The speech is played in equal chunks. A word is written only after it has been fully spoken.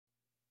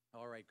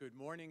All right, good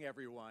morning,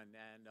 everyone,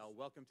 and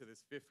welcome to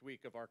this fifth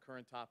week of our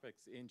current topics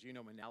in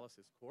genome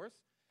analysis course.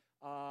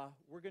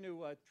 We're going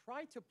to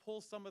try to pull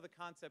some of the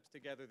concepts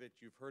together that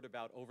you've heard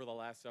about over the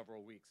last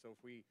several weeks. So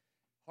if we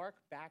hark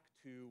back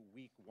to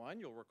week one,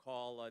 you'll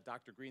recall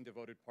Dr. Green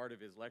devoted part of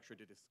his lecture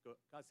to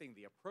discussing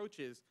the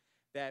approaches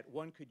that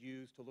one could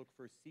use to look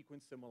for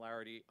sequence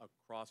similarity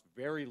across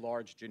very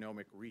large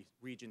genomic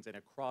regions and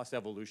across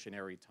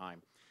evolutionary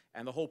time.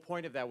 And the whole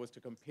point of that was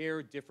to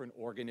compare different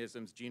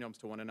organisms, genomes,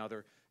 to one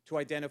another to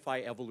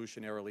identify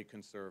evolutionarily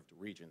conserved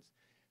regions.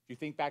 If you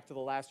think back to the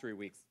last 3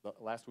 weeks,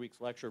 last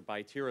week's lecture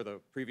by Tira, the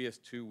previous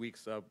 2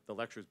 weeks of the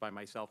lectures by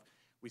myself,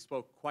 we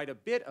spoke quite a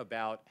bit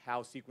about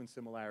how sequence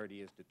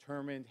similarity is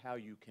determined, how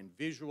you can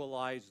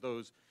visualize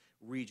those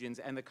regions,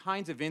 and the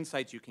kinds of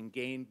insights you can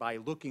gain by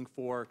looking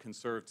for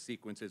conserved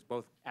sequences,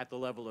 both at the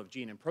level of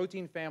gene and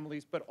protein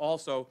families, but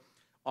also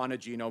on a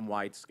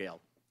genome-wide scale.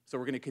 So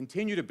we're going to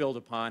continue to build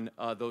upon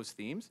those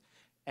themes.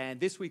 And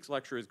this week's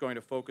lecture is going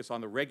to focus on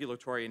the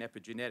regulatory and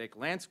epigenetic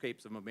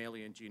landscapes of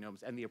mammalian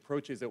genomes and the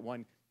approaches that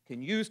one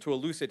can use to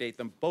elucidate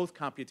them both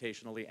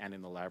computationally and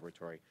in the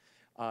laboratory.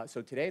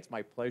 So today it's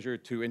my pleasure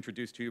to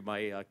introduce to you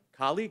my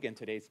colleague and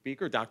today's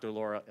speaker, Dr.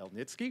 Laura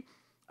Elnitski.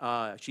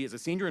 She is a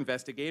senior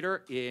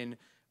investigator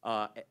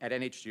at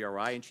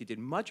NHGRI, and she did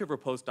much of her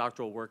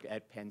postdoctoral work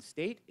at Penn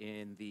State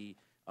in the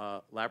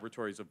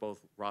laboratories of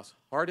both Ross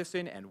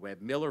Hardison and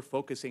Webb Miller,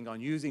 focusing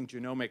on using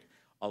genomic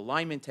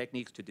alignment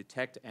techniques to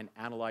detect and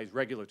analyze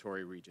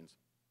regulatory regions.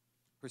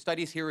 Her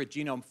studies here at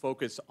Genome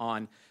focus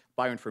on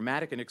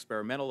bioinformatic and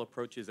experimental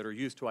approaches that are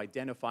used to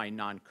identify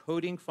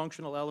non-coding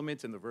functional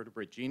elements in the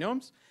vertebrate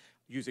genomes,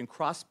 using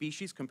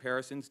cross-species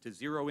comparisons to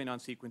zero in on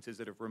sequences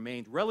that have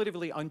remained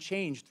relatively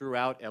unchanged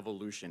throughout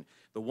evolution,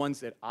 the ones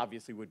that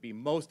obviously would be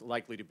most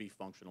likely to be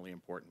functionally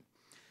important.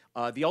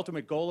 The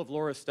ultimate goal of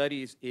Laura's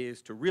studies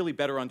is to really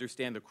better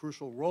understand the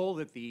crucial role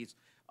that these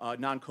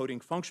non-coding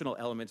functional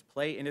elements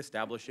play in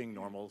establishing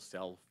normal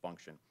cell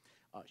function.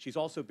 She's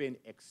also been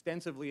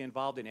extensively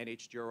involved in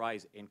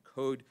NHGRI's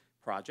ENCODE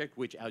project,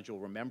 which, as you'll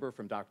remember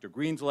from Dr.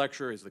 Green's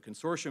lecture, is the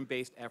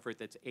consortium-based effort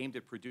that's aimed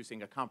at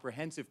producing a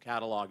comprehensive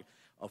catalog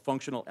of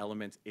functional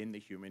elements in the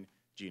human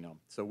genome.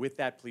 So with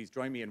that, please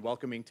join me in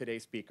welcoming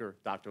today's speaker,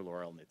 Dr.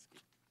 Laura Elnitski.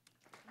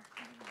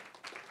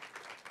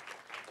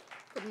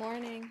 Good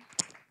morning.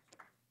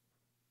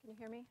 Can you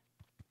hear me?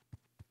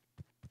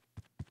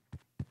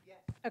 Yes.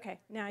 Okay,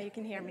 now you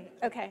can hear me.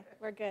 Okay,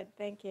 we're good.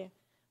 Thank you.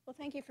 Well,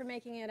 thank you for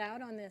making it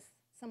out on this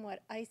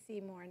somewhat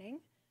icy morning.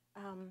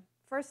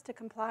 First, to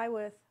comply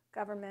with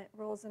government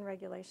rules and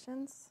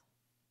regulations,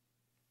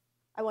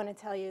 I want to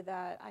tell you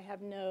that I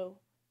have no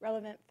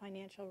relevant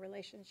financial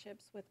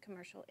relationships with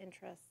commercial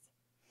interests.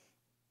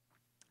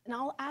 And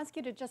I'll ask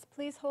you to just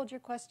please hold your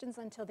questions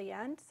until the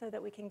end so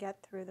that we can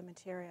get through the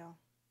material.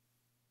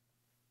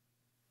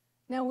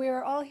 Now, we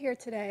are all here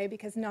today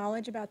because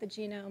knowledge about the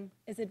genome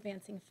is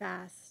advancing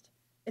fast.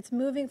 It's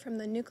moving from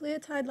the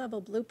nucleotide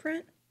level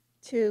blueprint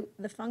to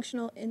the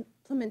functional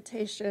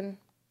implementation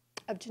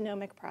of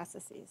genomic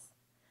processes.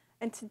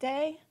 And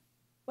today,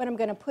 what I'm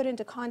going to put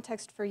into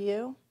context for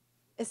you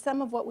is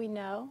some of what we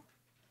know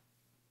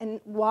and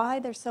why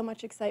there's so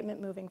much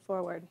excitement moving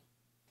forward.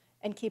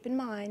 And keep in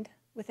mind,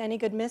 with any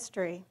good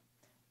mystery,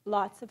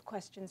 lots of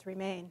questions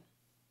remain.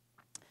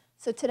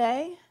 So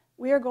today,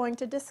 we are going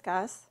to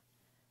discuss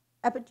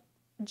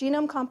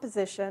genome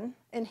composition,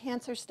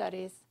 enhancer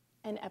studies,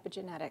 and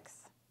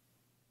epigenetics.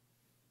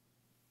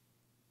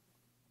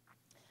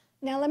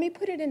 Now, let me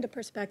put it into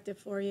perspective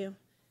for you.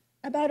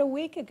 About a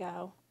week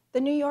ago,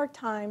 the New York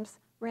Times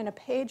ran a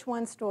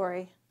page-one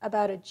story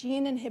about a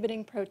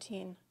gene-inhibiting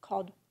protein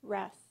called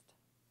REST.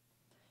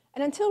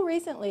 And until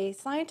recently,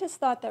 scientists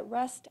thought that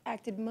REST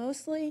acted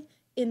mostly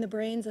in the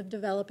brains of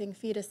developing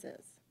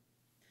fetuses.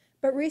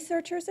 But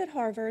researchers at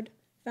Harvard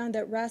found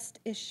that REST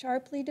is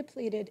sharply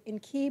depleted in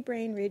key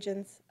brain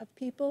regions of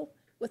people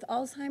with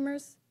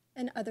Alzheimer's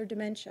and other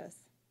dementias.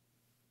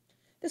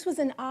 This was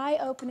an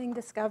eye-opening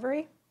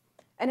discovery,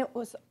 and it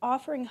was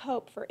offering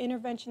hope for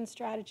intervention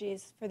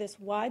strategies for this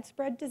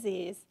widespread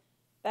disease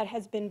that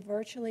has been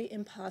virtually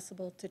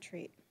impossible to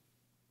treat.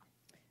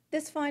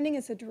 This finding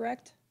is a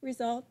direct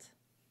result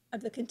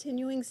of the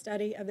continuing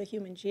study of the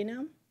human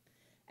genome,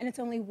 and it's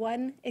only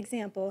one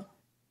example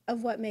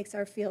of what makes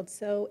our field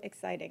so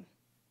exciting.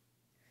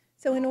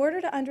 So in order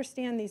to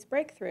understand these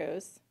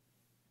breakthroughs,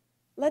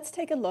 let's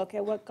take a look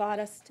at what got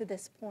us to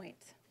this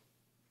point.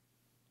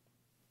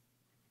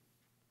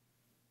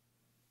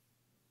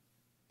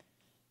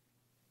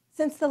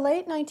 Since the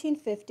late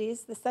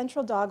 1950s, the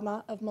central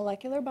dogma of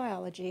molecular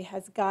biology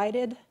has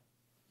guided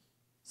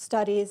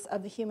studies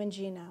of the human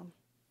genome.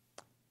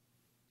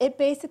 It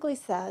basically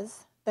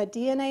says that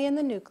DNA in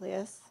the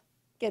nucleus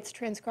gets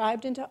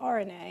transcribed into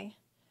RNA,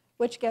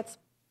 which gets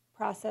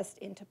processed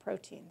into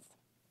proteins.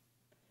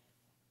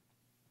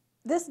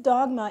 This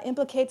dogma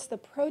implicates the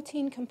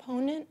protein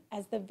component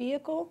as the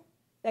vehicle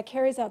that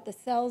carries out the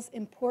cell's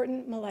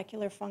important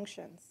molecular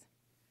functions.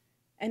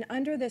 And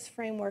under this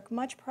framework,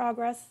 much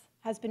progress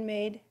has been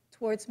made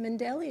towards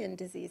Mendelian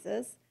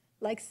diseases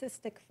like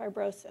cystic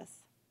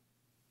fibrosis.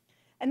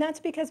 And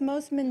that's because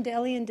most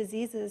Mendelian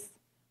diseases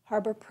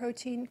harbor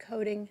protein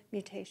coding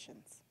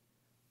mutations.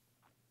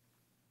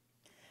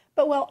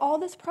 But while all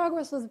this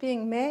progress was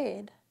being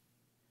made,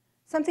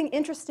 something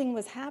interesting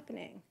was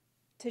happening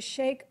to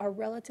shake our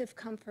relative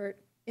comfort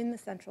in the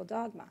central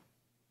dogma.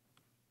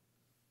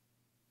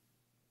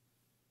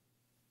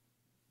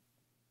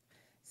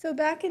 So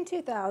back in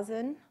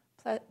 2000,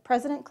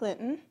 President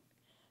Clinton,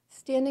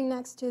 standing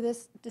next to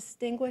this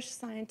distinguished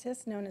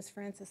scientist known as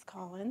Francis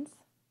Collins,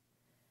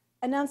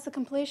 announced the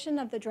completion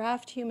of the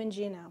draft human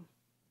genome,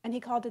 and he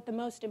called it the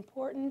most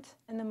important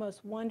and the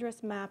most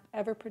wondrous map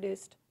ever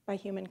produced by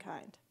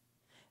humankind.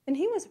 And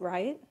he was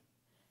right,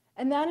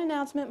 and that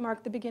announcement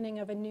marked the beginning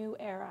of a new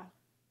era.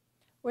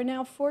 We're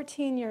now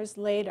 14 years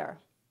later,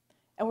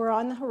 and we're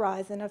on the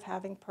horizon of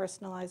having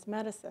personalized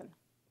medicine.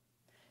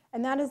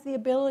 And that is the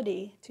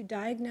ability to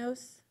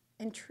diagnose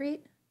and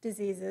treat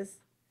diseases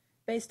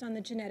based on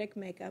the genetic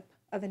makeup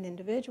of an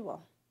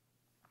individual.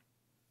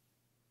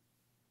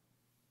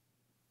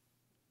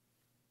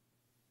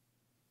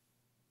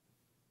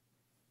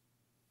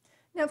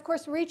 Now, of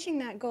course, reaching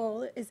that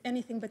goal is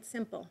anything but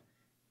simple.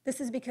 This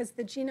is because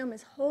the genome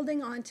is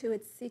holding on to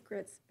its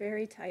secrets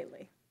very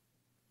tightly.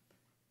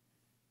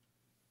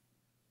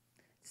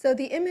 So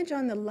the image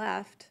on the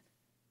left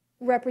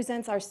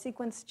represents our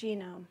sequenced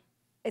genome.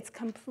 It's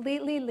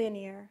completely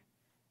linear.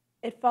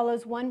 It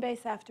follows one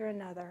base after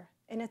another,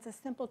 and it's a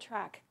simple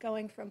track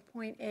going from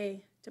point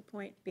A to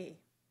point B.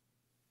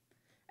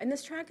 And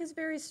this track is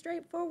very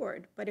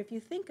straightforward, but if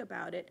you think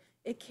about it,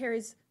 it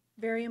carries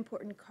very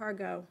important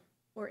cargo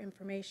or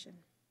information.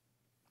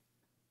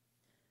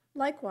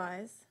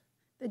 Likewise,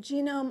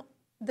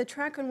 the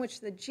track on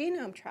which the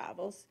genome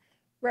travels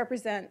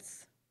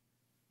represents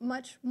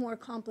much more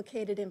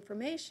complicated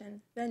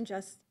information than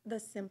just the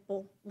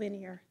simple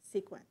linear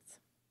sequence.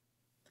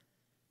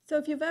 So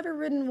if you've ever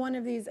ridden one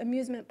of these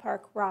amusement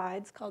park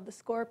rides called the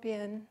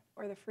Scorpion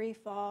or the Free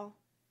Fall,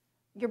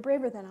 you're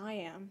braver than I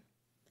am.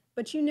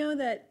 But you know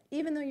that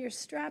even though you're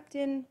strapped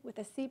in with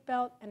a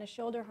seatbelt and a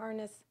shoulder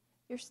harness,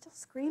 you're still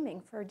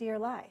screaming for dear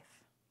life.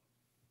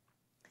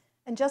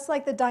 And just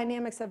like the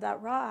dynamics of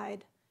that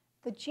ride,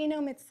 the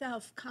genome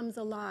itself comes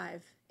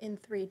alive in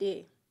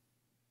 3D.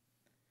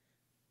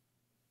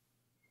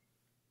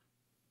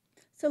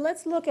 So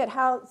let's look at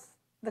how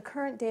the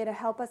current data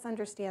help us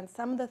understand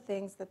some of the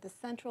things that the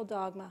central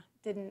dogma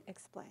didn't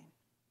explain.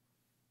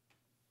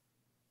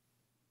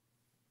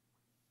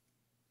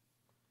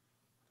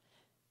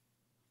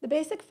 The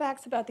basic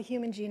facts about the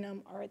human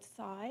genome are its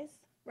size,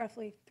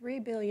 roughly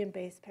 3 billion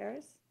base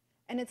pairs,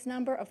 and its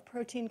number of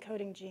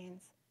protein-coding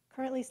genes,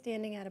 currently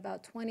standing at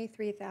about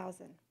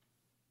 23,000.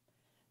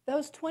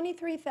 Those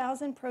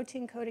 23,000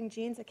 protein-coding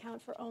genes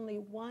account for only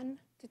 1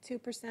 to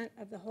 2%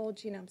 of the whole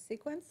genome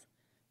sequence,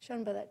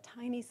 shown by that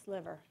tiny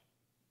sliver.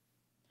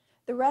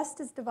 The rest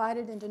is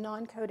divided into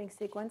non-coding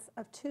sequence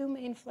of 2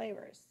 main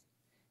flavors.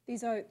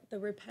 These are the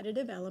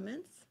repetitive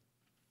elements,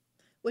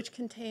 which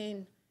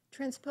contain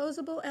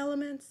transposable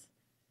elements,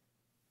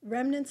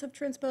 remnants of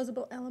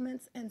transposable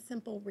elements, and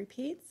simple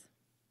repeats.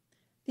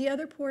 The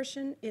other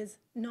portion is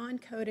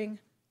non-coding,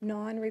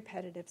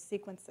 non-repetitive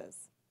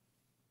sequences.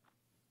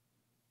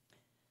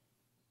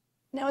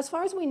 Now, as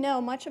far as we know,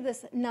 much of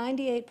this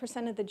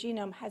 98% of the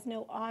genome has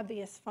no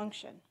obvious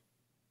function.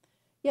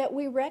 Yet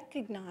we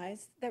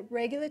recognize that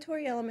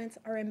regulatory elements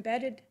are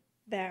embedded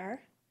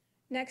there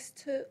next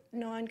to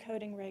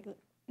non-coding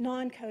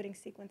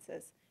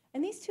sequences.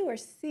 And these two are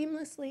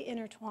seamlessly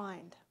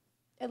intertwined,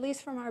 at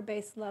least from our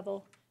base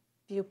level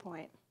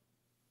viewpoint.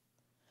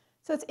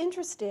 So it's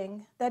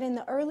interesting that in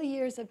the early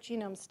years of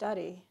genome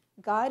study,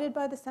 guided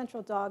by the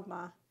central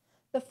dogma,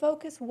 the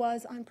focus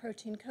was on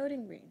protein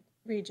coding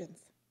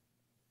regions.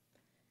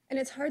 And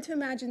it's hard to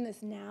imagine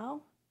this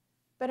now,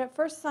 but at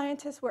first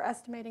scientists were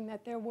estimating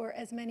that there were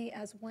as many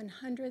as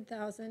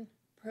 100,000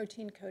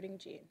 protein coding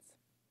genes.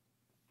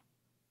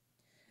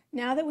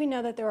 Now that we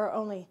know that there are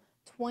only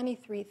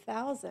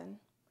 23,000,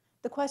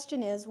 the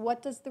question is,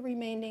 what does the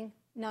remaining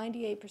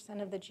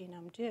 98% of the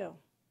genome do?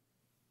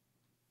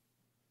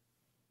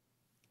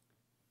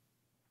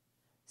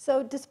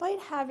 So despite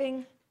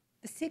having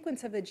the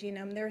sequence of the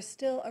genome, there is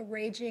still a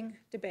raging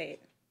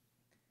debate.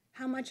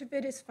 How much of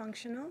it is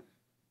functional?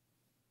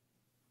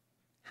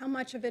 How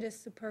much of it is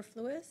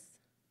superfluous?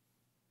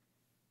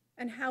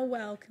 And how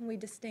well can we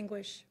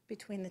distinguish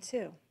between the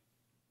two?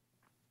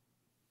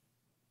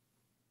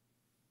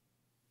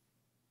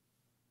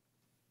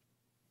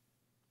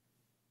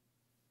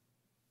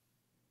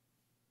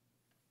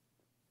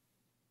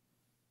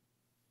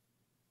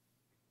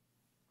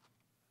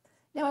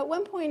 Now, at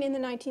one point in the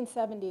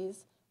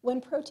 1970s, when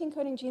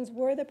protein-coding genes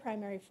were the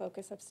primary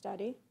focus of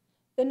study,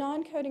 the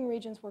non-coding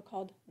regions were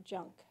called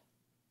junk.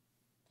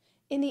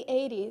 In the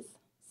 80s,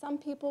 some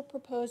people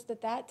proposed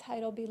that that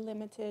title be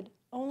limited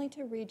only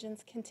to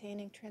regions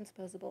containing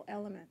transposable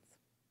elements.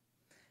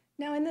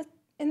 Now,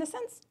 in a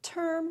sense,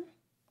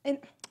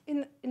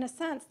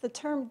 the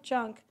term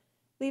junk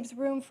leaves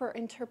room for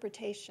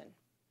interpretation,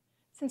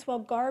 since while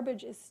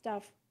garbage is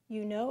stuff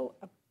you know,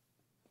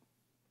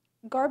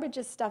 garbage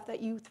is stuff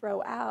that you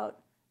throw out,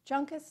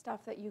 Junk is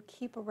stuff that you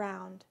keep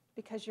around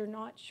because you're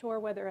not sure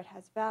whether it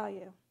has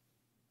value.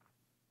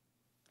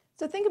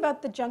 So think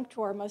about the junk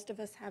drawer most of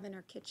us have in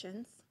our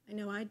kitchens. I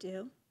know I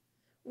do.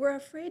 We're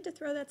afraid to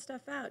throw that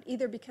stuff out,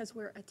 either because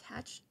we're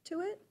attached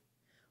to it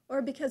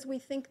or because we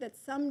think that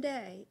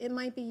someday it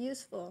might be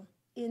useful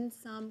in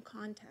some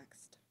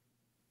context.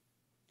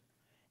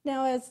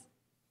 Now, as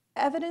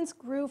evidence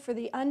grew for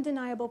the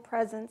undeniable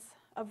presence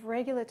of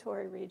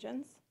regulatory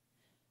regions,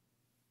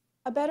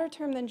 a better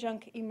term than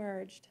junk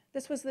emerged.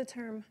 This was the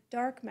term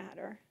dark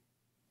matter,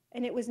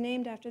 and it was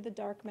named after the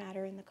dark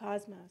matter in the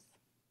cosmos.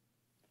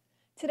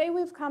 Today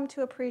we've come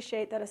to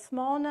appreciate that a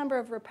small number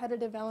of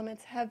repetitive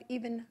elements have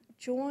even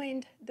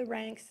joined the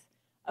ranks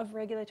of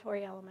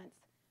regulatory elements.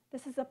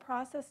 This is a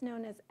process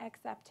known as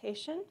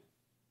exaptation.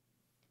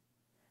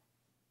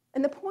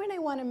 And the point I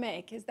want to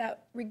make is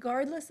that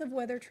regardless of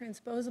whether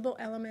transposable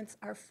elements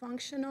are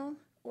functional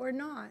or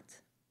not,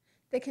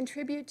 they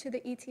contribute to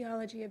the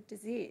etiology of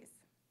disease.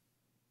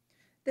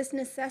 This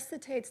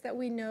necessitates that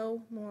we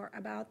know more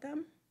about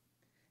them.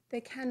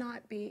 They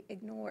cannot be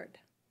ignored.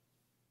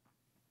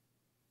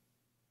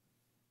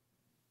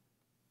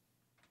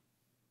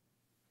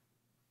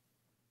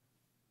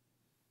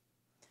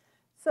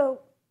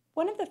 So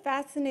one of the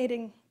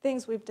fascinating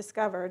things we've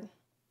discovered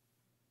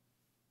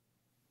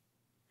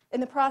in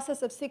the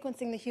process of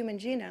sequencing the human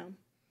genome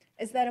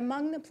is that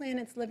among the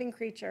planet's living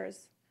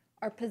creatures,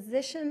 our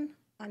position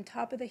on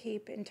top of the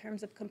heap in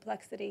terms of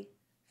complexity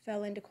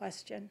fell into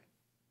question.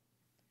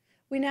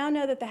 We now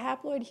know that the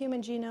haploid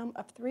human genome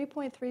of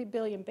 3.3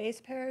 billion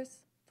base pairs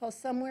falls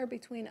somewhere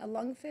between a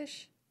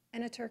lungfish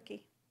and a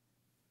turkey.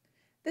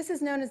 This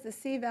is known as the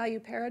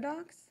C-value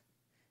paradox,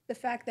 the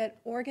fact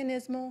that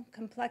organismal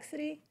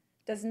complexity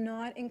does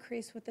not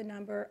increase with the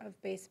number of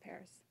base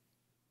pairs.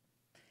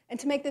 And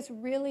to make this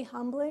really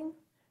humbling,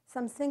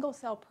 some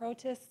single-cell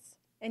protists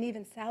and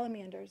even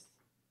salamanders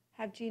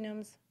have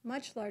genomes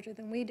much larger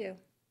than we do.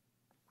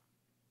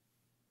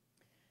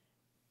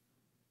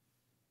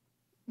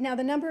 Now,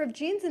 the number of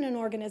genes in an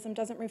organism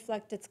doesn't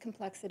reflect its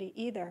complexity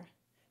either,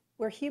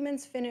 where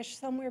humans finish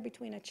somewhere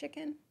between a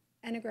chicken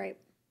and a grape.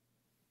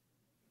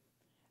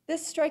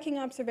 This striking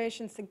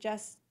observation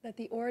suggests that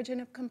the origin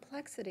of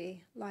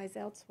complexity lies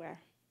elsewhere.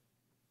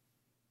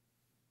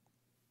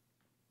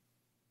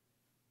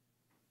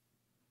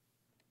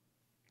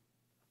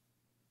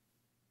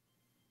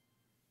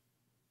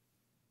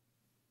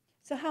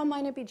 So how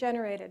might it be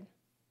generated?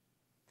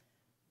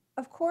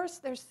 Of course,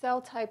 there's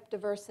cell type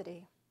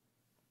diversity.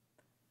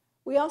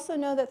 We also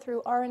know that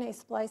through RNA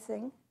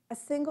splicing, a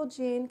single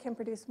gene can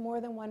produce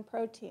more than one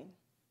protein.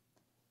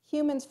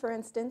 Humans, for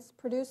instance,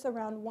 produce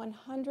around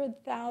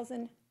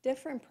 100,000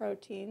 different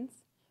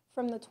proteins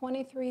from the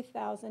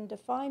 23,000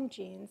 defined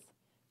genes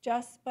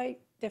just by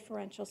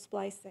differential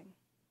splicing.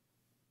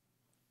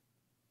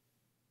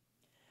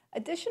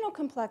 Additional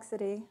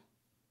complexity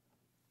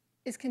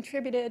is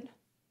contributed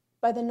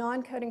by the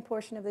non-coding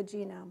portion of the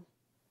genome,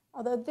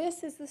 although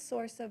this is the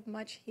source of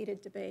much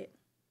heated debate.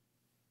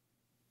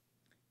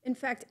 In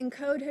fact,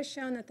 ENCODE has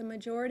shown that the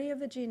majority of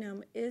the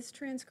genome is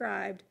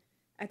transcribed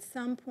at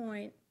some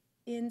point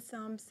in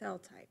some cell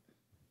type.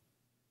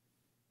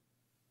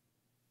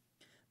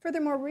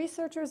 Furthermore,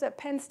 researchers at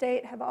Penn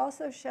State have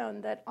also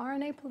shown that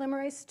RNA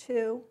polymerase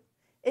II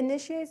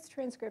initiates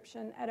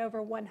transcription at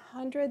over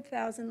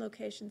 100,000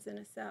 locations in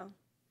a cell.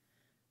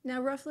 Now,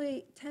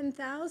 roughly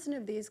 10,000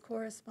 of these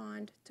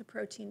correspond to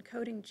protein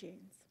coding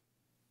genes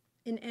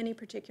in any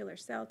particular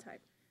cell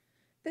type.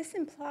 This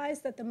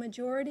implies that the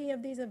majority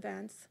of these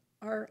events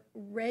are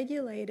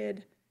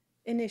regulated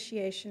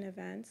initiation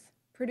events,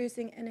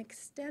 producing an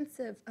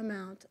extensive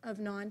amount of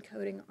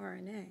non-coding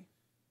RNA.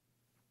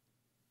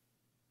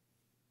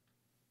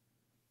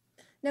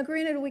 Now,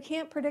 granted, we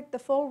can't predict the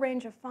full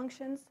range of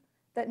functions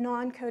that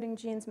non-coding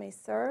genes may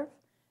serve,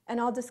 and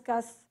I'll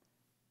discuss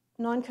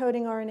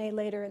non-coding RNA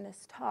later in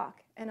this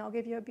talk, and I'll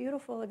give you a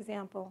beautiful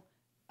example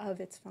of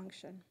its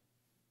function.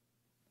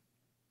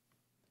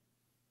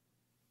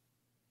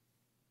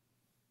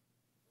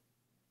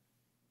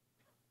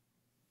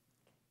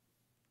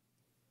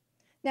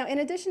 Now, in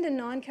addition to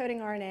non-coding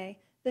RNA,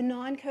 the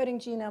non-coding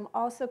genome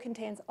also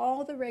contains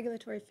all the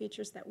regulatory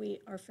features that we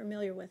are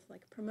familiar with,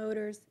 like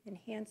promoters,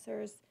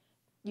 enhancers,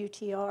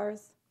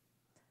 UTRs.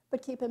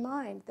 But keep in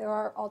mind, there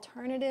are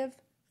alternative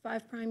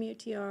 5'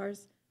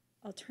 UTRs,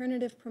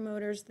 alternative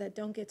promoters that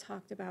don't get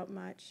talked about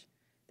much.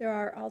 There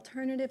are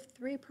alternative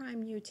 3'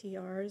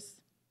 UTRs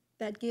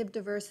that give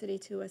diversity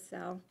to a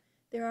cell.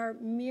 There are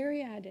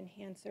myriad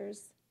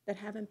enhancers that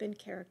haven't been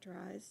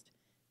characterized.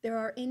 There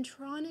are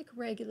intronic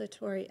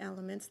regulatory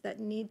elements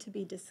that need to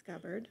be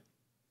discovered.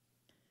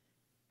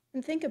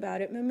 And think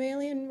about it,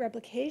 mammalian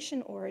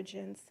replication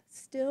origins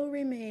still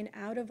remain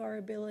out of our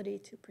ability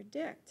to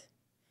predict,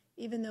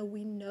 even though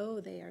we know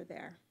they are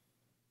there.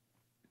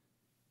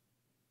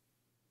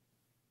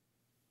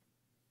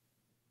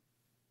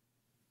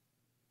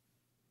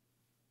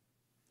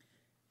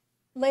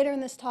 Later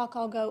in this talk,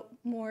 I'll go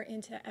more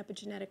into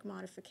epigenetic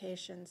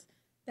modifications.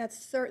 That's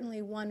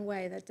certainly one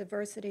way that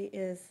diversity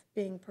is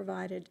being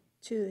provided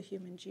to the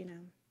human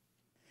genome.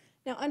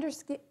 Now,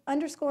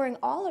 underscoring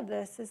all of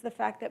this is the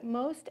fact that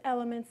most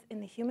elements in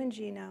the human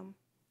genome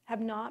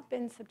have not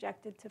been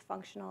subjected to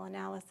functional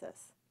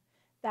analysis.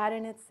 That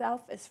in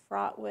itself is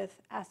fraught with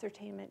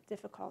ascertainment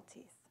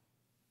difficulties.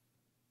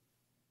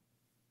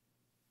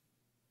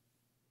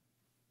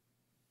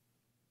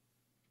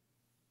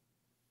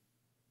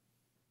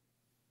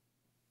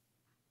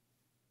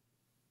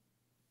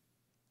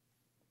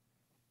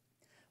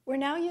 We're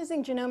now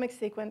using genomic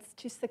sequence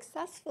to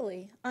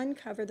successfully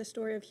uncover the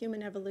story of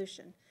human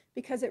evolution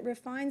because it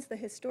refines the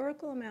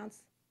historical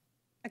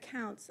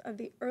accounts of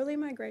the early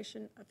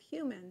migration of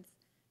humans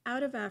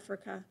out of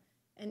Africa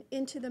and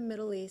into the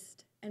Middle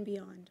East and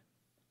beyond.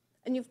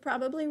 And you've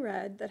probably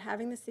read that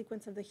having the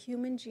sequence of the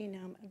human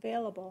genome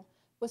available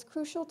was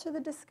crucial to the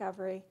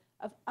discovery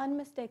of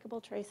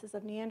unmistakable traces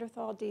of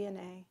Neanderthal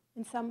DNA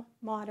in some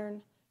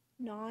modern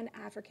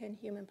non-African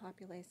human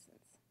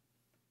populations.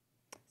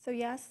 So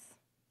yes,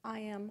 I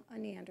am a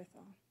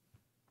Neanderthal.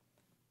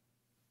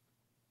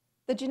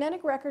 The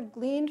genetic record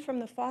gleaned from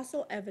the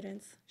fossil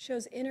evidence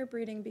shows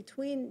interbreeding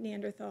between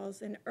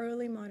Neanderthals and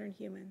early modern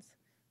humans,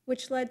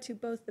 which led to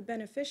both the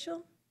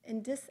beneficial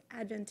and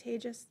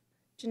disadvantageous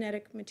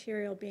genetic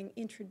material being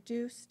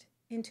introduced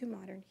into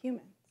modern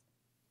humans.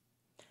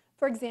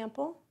 For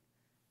example,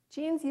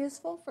 genes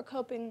useful for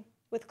coping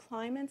with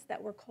climates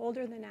that were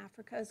colder than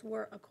Africa's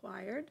were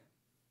acquired,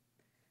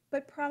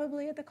 but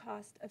probably at the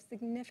cost of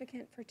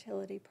significant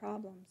fertility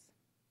problems.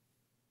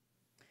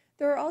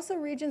 There are also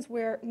regions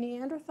where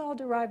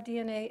Neanderthal-derived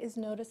DNA is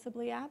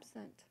noticeably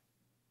absent.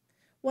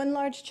 One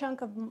large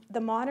chunk of the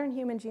modern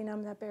human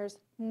genome that bears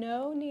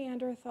no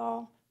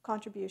Neanderthal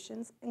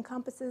contributions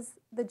encompasses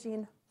the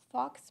gene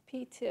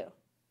FOXP2,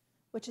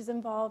 which is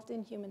involved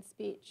in human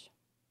speech.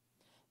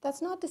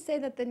 That's not to say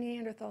that the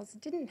Neanderthals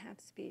didn't have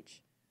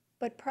speech,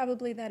 but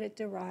probably that it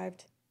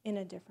derived in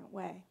a different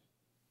way.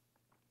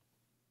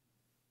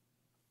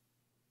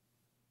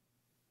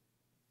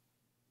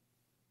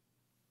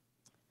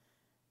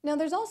 Now,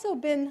 there's also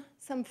been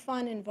some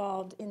fun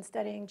involved in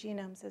studying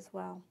genomes as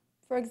well.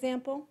 For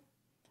example,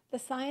 the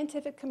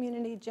scientific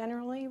community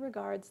generally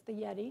regards the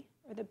Yeti,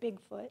 or the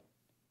Bigfoot,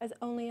 as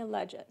only a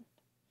legend.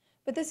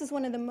 But this is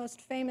one of the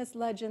most famous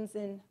legends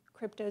in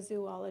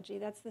cryptozoology.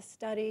 That's the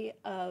study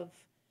of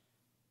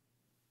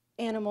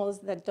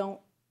animals that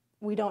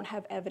we don't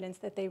have evidence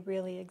that they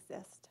really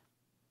exist.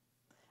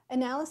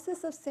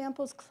 Analysis of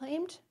samples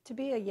claimed to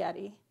be a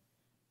Yeti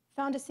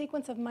found a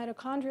sequence of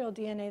mitochondrial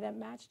DNA that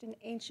matched an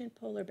ancient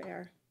polar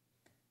bear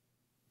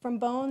from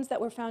bones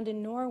that were found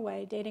in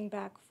Norway dating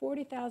back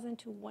 40,000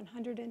 to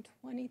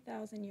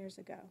 120,000 years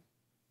ago.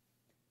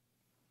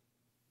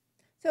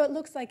 So it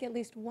looks like at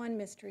least one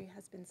mystery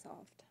has been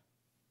solved.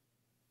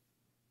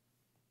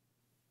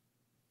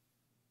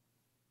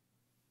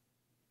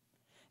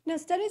 Now,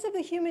 studies of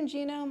the human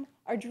genome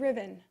are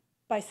driven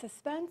by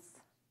suspense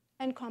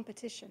and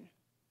competition.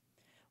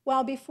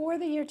 While before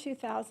the year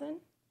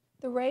 2000,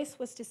 the race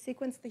was to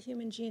sequence the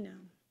human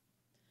genome.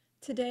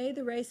 Today,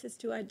 the race is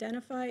to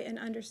identify and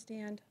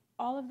understand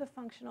all of the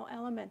functional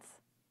elements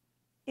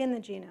in the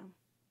genome.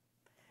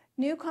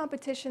 New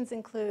competitions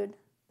include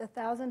the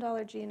 $1,000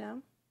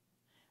 genome,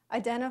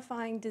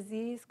 identifying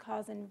disease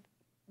cause and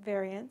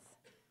variants,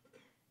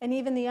 and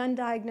even the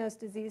undiagnosed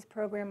disease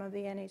program of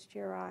the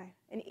NHGRI.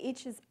 And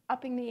each is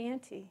upping the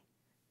ante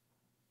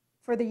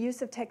for the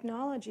use of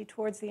technology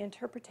towards the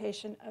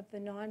interpretation of the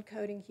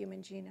non-coding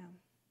human genome.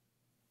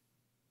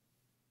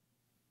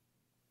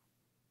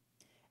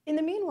 In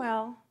the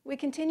meanwhile, we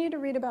continue to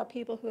read about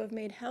people who have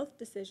made health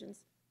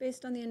decisions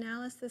based on the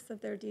analysis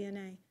of their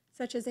DNA,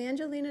 such as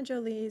Angelina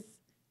Jolie's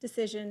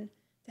decision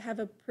to have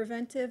a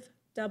preventive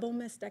double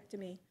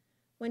mastectomy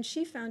when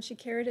she found she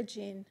carried a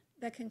gene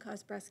that can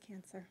cause breast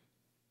cancer.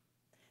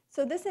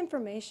 So this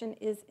information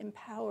is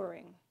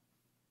empowering.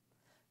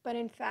 But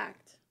in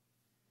fact,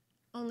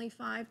 only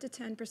 5 to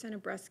 10%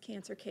 of breast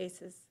cancer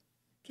cases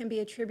can be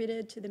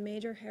attributed to the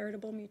major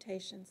heritable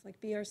mutations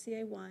like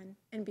BRCA1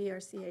 and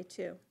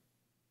BRCA2.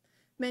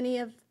 Many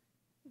of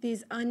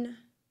these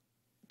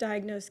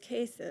undiagnosed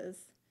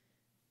cases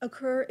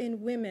occur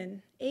in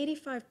women.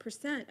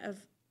 85%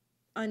 of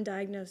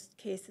undiagnosed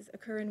cases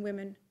occur in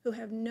women who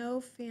have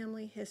no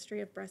family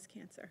history of breast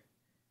cancer,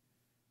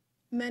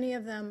 many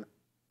of them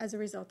as a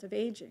result of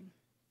aging.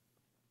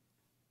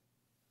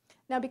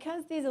 Now,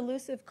 because these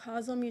elusive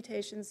causal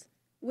mutations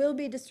will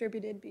be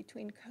distributed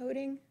between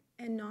coding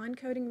and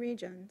non-coding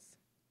regions,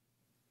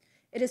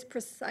 it is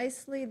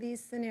precisely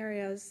these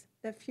scenarios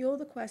that fuel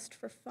the quest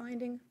for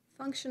finding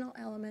functional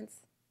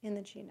elements in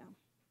the genome.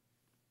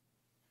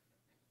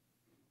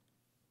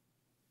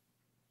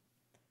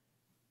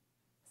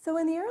 So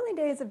in the early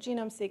days of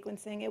genome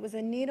sequencing, it was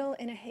a needle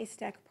in a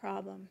haystack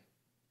problem.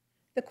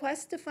 The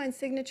quest to find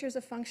signatures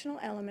of functional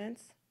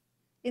elements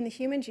in the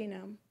human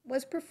genome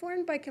was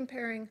performed by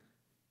comparing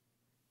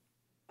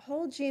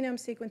whole genome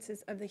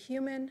sequences of the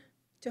human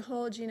to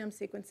whole genome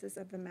sequences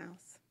of the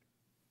mouse.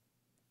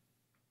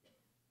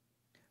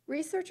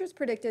 Researchers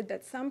predicted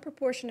that some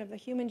proportion of the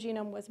human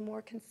genome was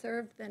more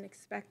conserved than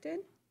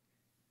expected,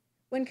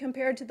 when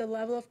compared to the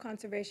level of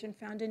conservation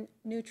found in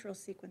neutral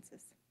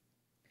sequences.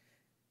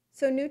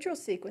 So neutral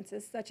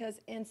sequences, such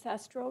as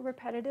ancestral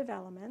repetitive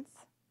elements,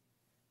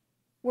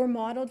 were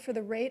modeled for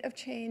the rate of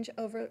change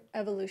over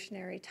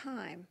evolutionary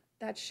time.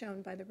 That's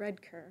shown by the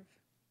red curve.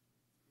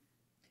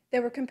 They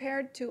were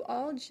compared to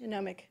all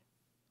genomic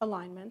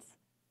alignments,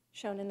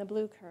 shown in the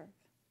blue curve.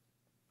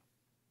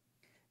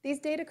 These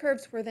data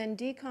curves were then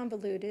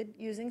deconvoluted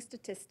using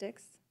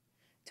statistics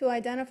to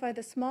identify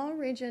the small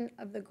region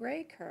of the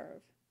gray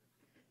curve,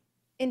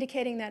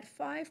 indicating that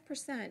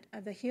 5%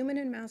 of the human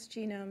and mouse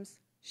genomes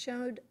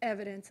showed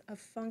evidence of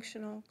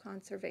functional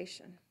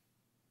conservation.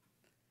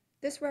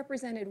 This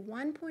represented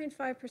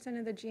 1.5%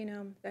 of the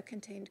genome that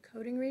contained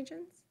coding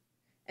regions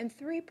and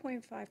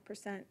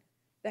 3.5%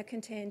 that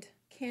contained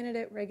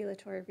candidate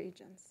regulatory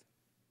regions.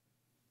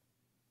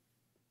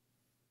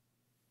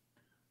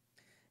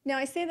 Now,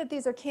 I say that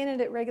these are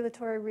candidate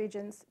regulatory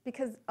regions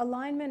because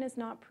alignment is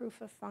not proof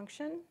of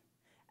function,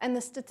 and the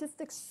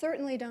statistics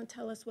certainly don't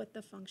tell us what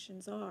the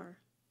functions are.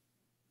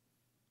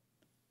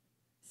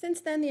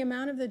 Since then, the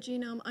amount of the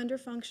genome under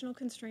functional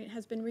constraint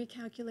has been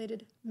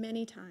recalculated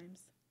many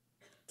times.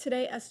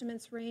 Today,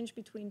 estimates range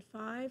between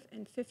 5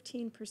 and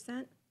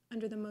 15%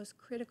 under the most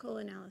critical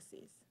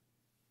analyses,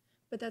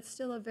 but that's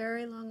still a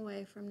very long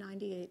way from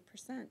 98%.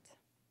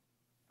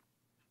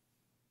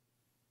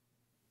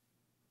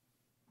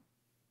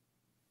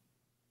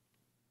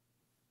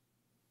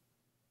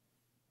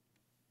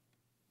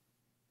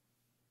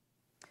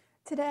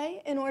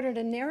 Today, in order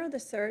to narrow the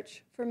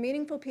search for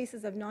meaningful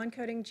pieces of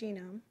non-coding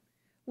genome,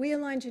 we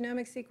align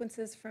genomic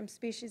sequences from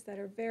species that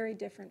are very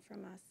different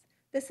from us.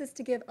 This is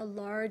to give a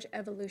large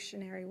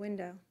evolutionary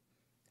window.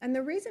 And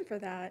the reason for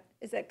that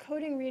is that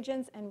coding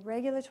regions and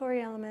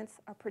regulatory elements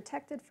are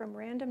protected from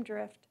random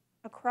drift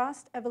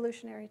across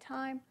evolutionary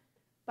time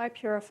by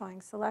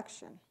purifying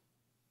selection.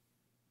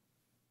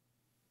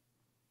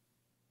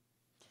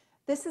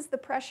 This is the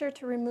pressure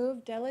to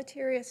remove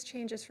deleterious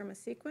changes from a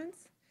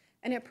sequence,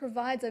 and it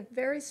provides a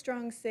very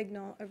strong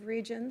signal of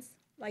regions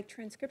like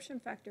transcription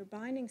factor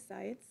binding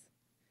sites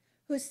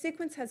whose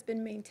sequence has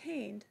been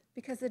maintained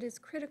because it is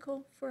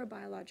critical for a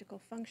biological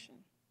function.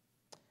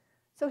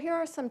 So here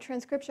are some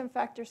transcription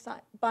factor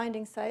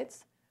binding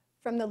sites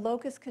from the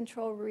locus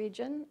control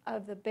region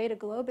of the beta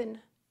globin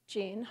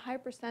gene,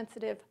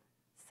 hypersensitive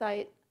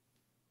site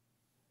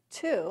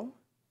 2,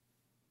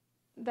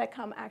 that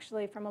come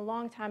actually from a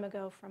long time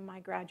ago from my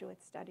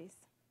graduate studies.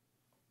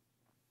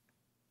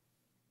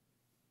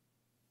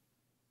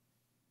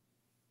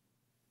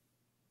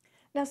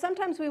 Now,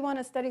 sometimes we want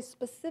to study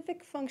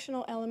specific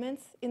functional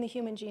elements in the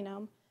human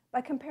genome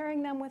by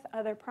comparing them with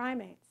other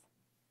primates.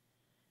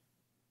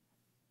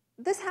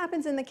 This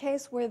happens in the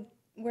case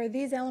where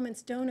these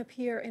elements don't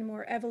appear in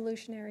more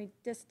evolutionary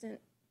distant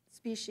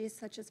species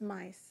such as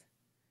mice.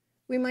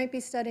 We might be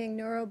studying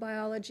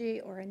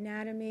neurobiology or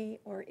anatomy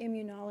or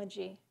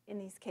immunology in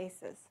these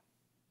cases.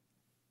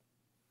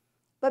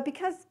 But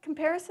because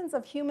comparisons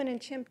of human and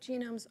chimp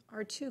genomes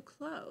are too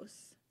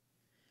close,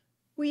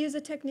 we use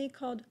a technique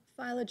called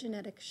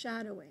phylogenetic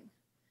shadowing.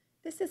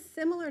 This is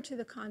similar to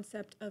the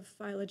concept of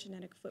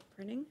phylogenetic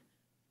footprinting,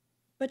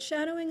 but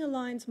shadowing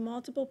aligns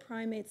multiple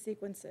primate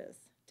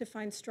sequences to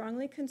find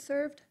strongly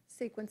conserved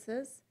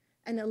sequences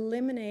and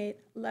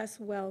eliminate less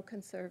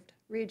well-conserved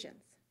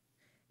regions.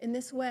 In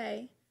this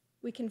way,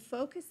 we can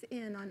focus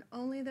in on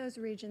only those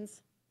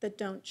regions that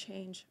don't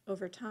change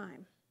over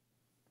time.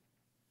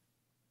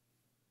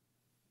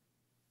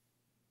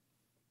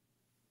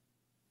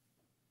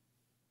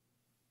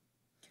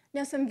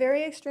 Now, some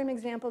very extreme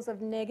examples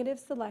of negative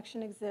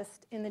selection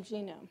exist in the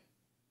genome.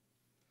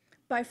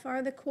 By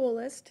far the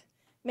coolest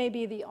may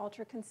be the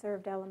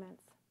ultra-conserved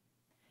elements.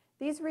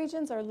 These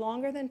regions are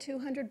longer than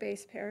 200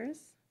 base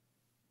pairs,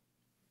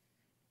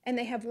 and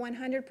they have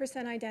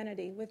 100%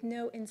 identity with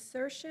no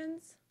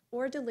insertions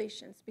or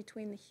deletions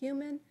between the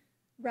human,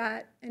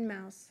 rat, and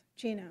mouse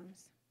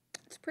genomes.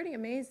 It's pretty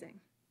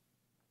amazing.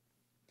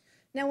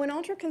 Now, when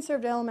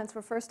ultra-conserved elements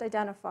were first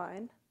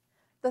identified,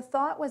 the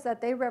thought was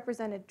that they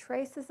represented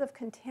traces of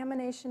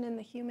contamination in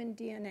the human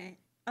DNA,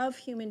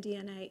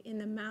 in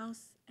the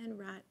mouse and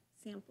rat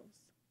samples.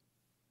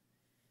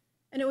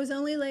 And it was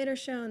only later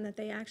shown that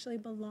they actually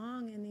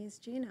belong in these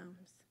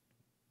genomes.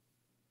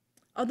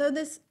 Although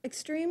this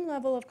extreme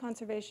level of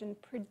conservation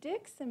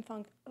predicts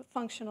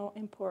functional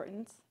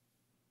importance,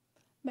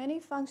 many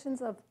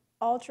functions of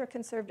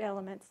ultra-conserved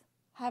elements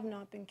have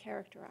not been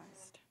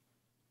characterized.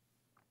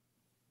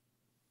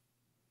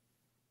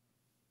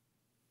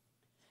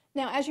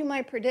 Now, as you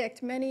might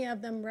predict, many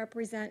of them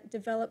represent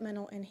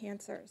developmental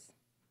enhancers.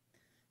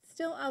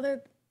 Still,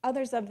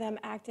 others of them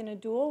act in a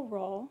dual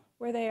role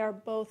where they are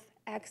both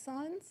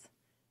exons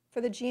for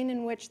the gene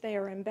in which they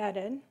are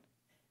embedded,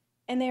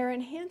 and they are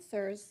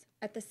enhancers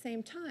at the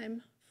same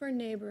time for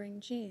neighboring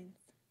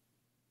genes.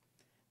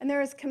 And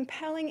there is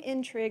compelling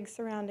intrigue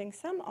surrounding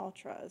some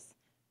ultras,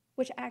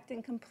 which act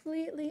in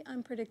completely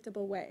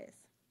unpredictable ways.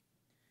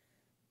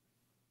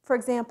 For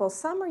example,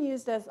 some are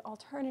used as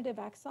alternative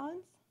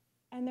exons,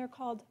 and they're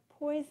called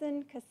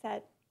poison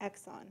cassette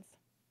exons.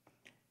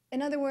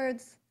 In other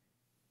words,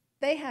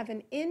 they have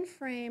an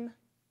in-frame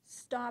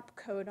stop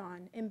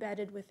codon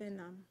embedded within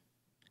them,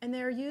 and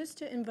they're used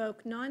to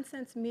invoke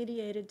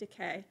nonsense-mediated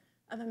decay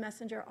of a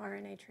messenger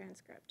RNA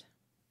transcript.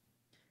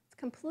 It's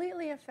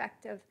completely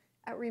effective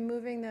at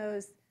removing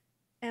those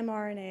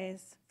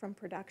mRNAs from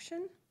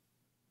production,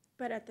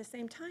 but at the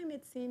same time,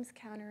 it seems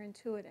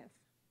counterintuitive.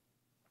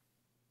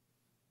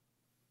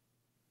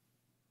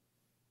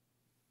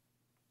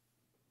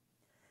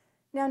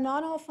 Now,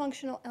 not all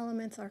functional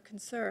elements are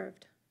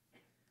conserved.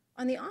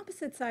 On the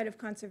opposite side of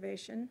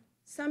conservation,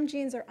 some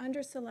genes are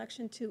under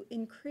selection to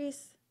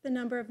increase the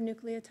number of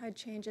nucleotide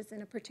changes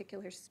in a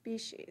particular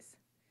species.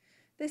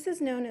 This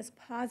is known as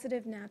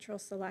positive natural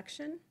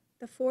selection,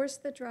 the force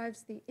that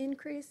drives the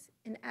increase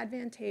in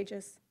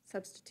advantageous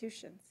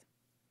substitutions.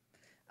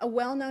 A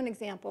well-known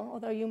example,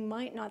 although you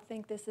might not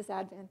think this is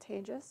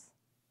advantageous,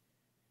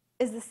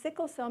 is the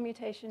sickle cell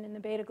mutation in the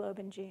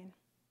beta-globin gene.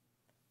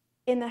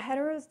 In the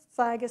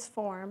heterozygous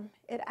form,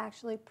 it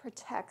actually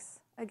protects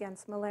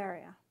against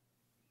malaria.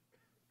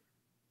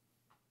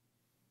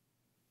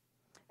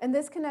 And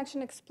this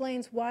connection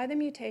explains why the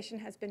mutation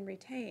has been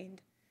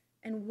retained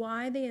and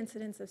why the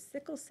incidence of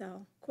sickle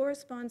cell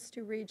corresponds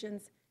to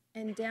regions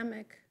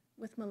endemic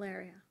with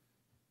malaria.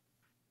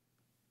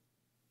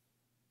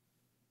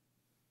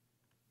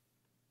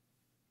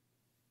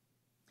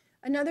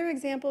 Another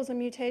example is a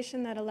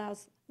mutation that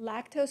allows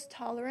lactose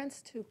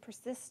tolerance to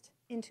persist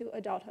into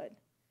adulthood.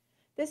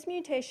 This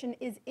mutation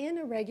is in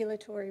a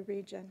regulatory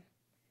region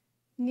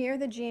near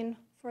the gene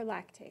for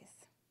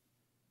lactase.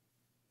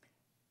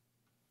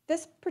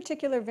 This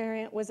particular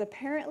variant was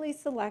apparently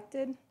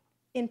selected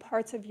in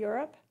parts of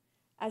Europe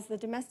as the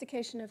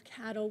domestication of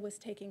cattle was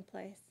taking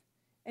place.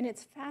 And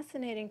it's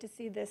fascinating to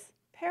see this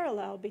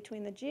parallel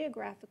between the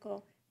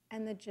geographical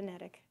and the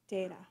genetic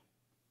data.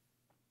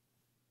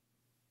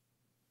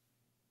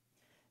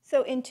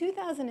 So in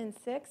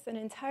 2006, an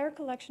entire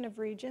collection of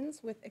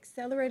regions with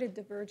accelerated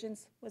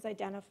divergence was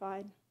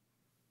identified.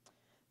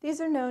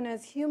 These are known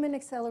as human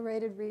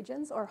accelerated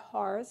regions, or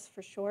HARs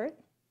for short.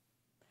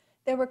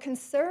 They were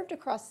conserved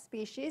across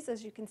species,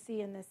 as you can see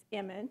in this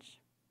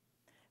image,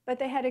 but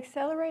they had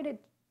accelerated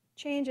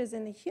changes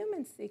in the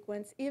human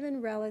sequence,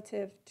 even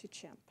relative to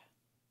chimp.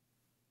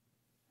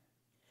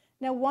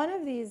 Now, one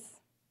of these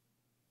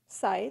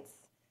sites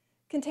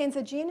contains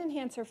a gene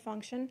enhancer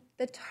function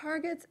that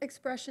targets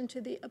expression to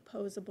the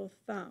opposable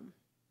thumb.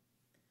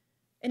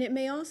 And it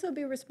may also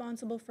be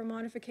responsible for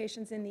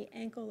modifications in the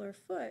ankle or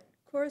foot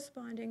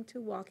corresponding to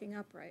walking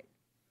upright.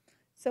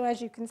 So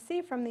as you can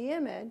see from the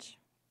image,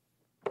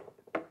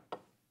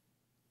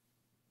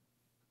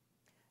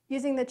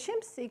 using the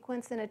chimp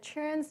sequence in a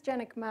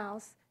transgenic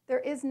mouse, there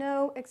is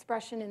no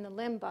expression in the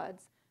limb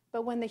buds.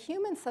 But when the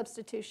human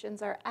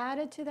substitutions are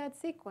added to that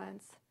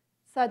sequence,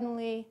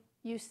 suddenly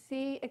you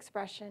see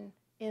expression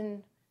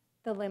in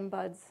the limb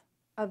buds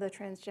of the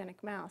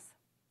transgenic mouse.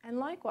 And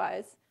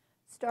likewise,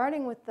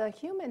 starting with the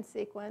human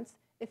sequence,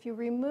 if you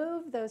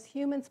remove those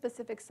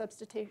human-specific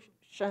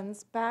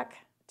substitutions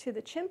back to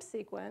the chimp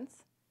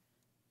sequence,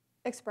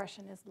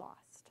 expression is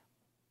lost.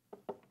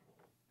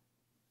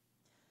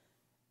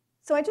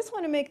 So I just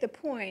want to make the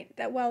point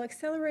that while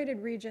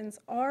accelerated regions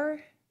are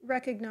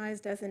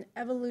recognized as an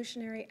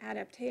evolutionary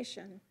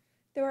adaptation,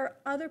 there are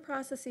other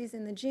processes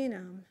in the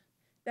genome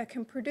that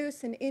can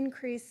produce an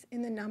increase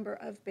in the number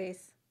of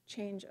base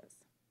changes.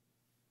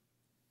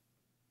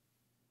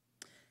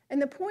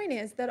 And the point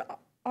is that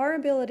our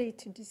ability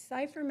to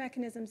decipher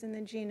mechanisms in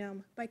the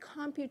genome by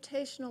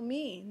computational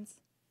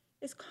means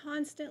is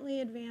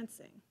constantly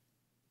advancing.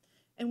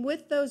 And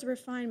with those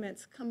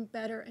refinements come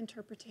better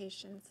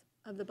interpretations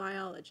of the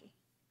biology.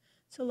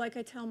 So like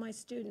I tell my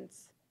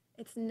students,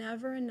 it's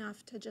never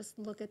enough to just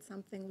look at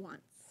something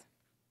once.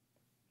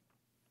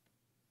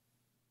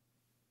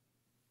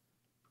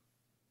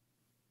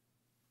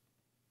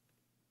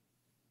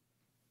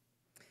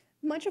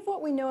 Much of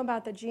what we know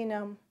about the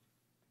genome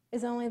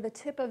is only the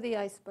tip of the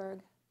iceberg,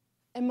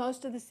 and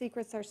most of the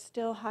secrets are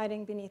still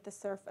hiding beneath the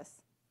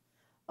surface.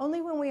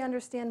 Only when we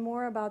understand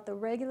more about the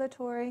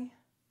regulatory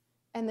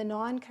and the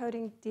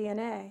non-coding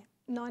DNA,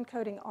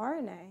 non-coding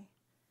RNA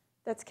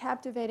that's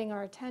captivating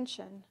our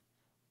attention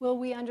will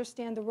we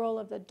understand the role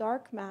of the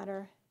dark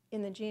matter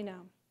in the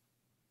genome.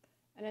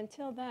 And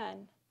until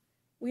then,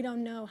 we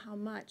don't know how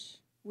much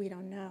we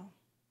don't know.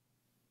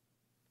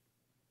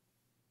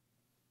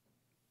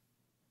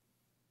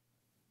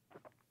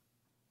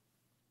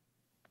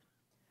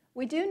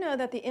 We do know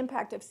that the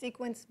impact of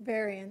sequence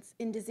variants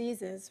in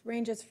diseases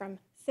ranges from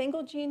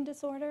single gene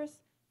disorders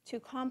to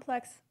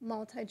complex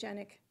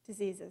multigenic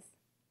diseases.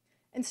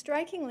 And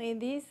strikingly,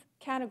 these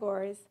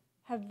categories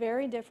have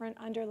very different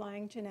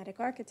underlying genetic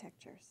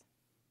architectures.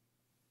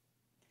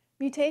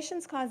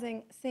 Mutations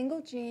causing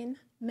single gene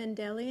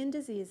Mendelian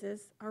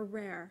diseases are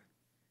rare,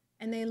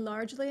 and they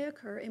largely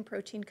occur in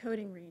protein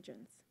coding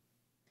regions.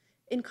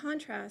 In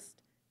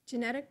contrast,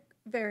 genetic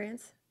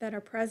variants that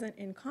are present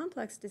in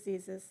complex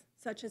diseases,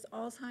 such as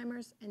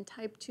Alzheimer's and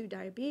type 2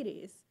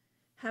 diabetes,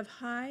 have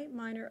high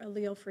minor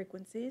allele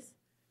frequencies,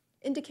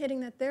 indicating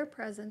that their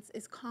presence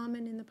is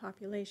common in the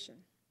population.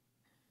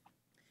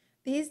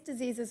 These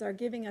diseases are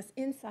giving us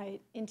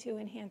insight into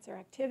enhancer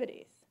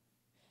activities,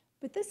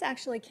 but this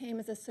actually came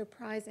as a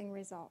surprising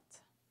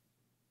result.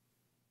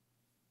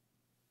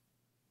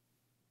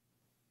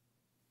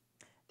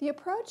 The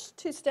approach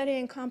to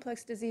studying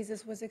complex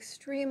diseases was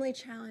extremely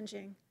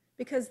challenging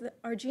because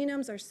our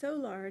genomes are so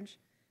large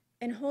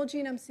and whole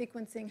genome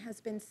sequencing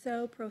has been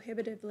so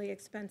prohibitively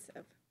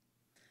expensive.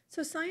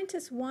 So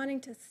scientists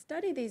wanting to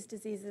study these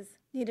diseases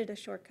needed a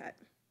shortcut.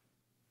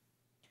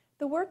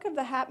 The work of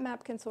the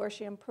HapMap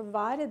Consortium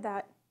provided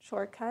that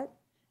shortcut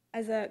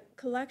as a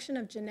collection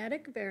of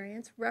genetic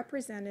variants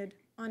represented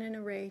on an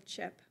array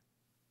chip.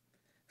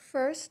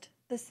 First,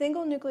 the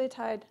single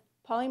nucleotide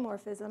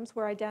polymorphisms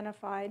were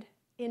identified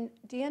in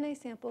DNA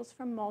samples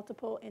from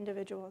multiple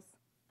individuals.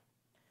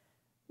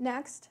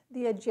 Next,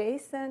 the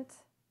adjacent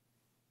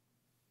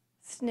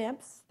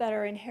SNPs that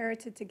are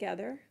inherited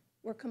together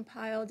were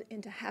compiled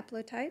into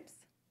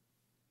haplotypes.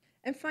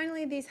 And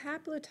finally, these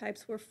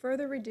haplotypes were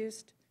further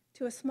reduced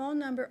to a small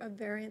number of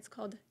variants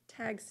called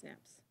tag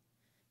SNPs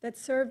that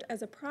served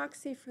as a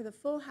proxy for the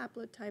full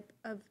haplotype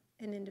of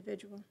an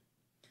individual.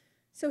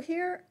 So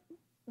here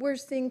we're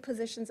seeing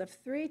positions of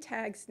 3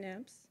 tag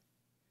SNPs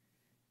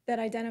that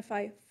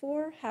identify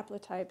 4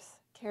 haplotypes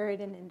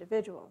carried in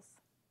individuals.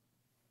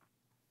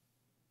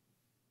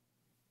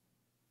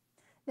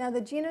 Now,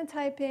 the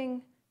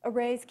genotyping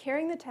arrays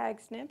carrying the tag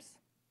SNPs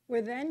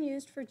were then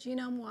used for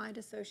genome-wide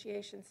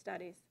association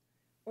studies,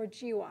 or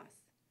GWAS.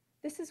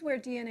 This is where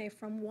DNA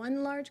from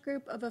one large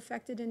group of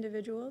affected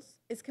individuals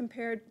is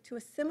compared to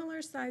a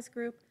similar size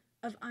group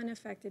of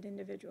unaffected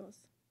individuals.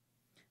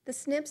 The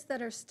SNPs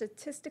that are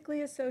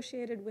statistically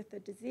associated with the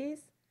disease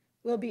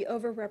will be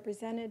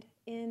overrepresented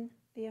in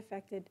the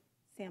affected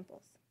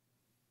samples.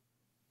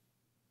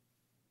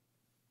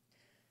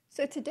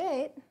 So to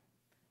date,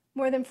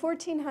 more than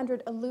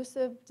 1,400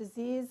 elusive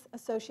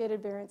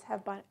disease-associated variants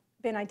have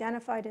been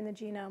identified in the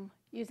genome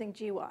using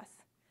GWAS.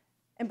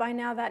 And by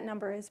now, that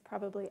number is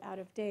probably out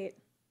of date.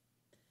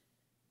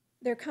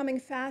 They're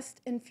coming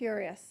fast and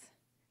furious,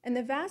 and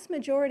the vast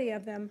majority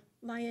of them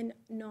lie in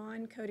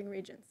non-coding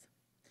regions.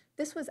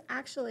 This was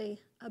actually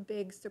a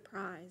big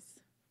surprise.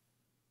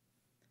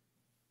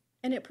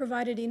 And it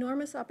provided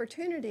enormous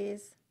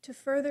opportunities to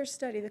further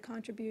study the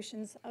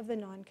contributions of the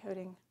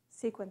non-coding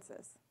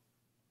sequences.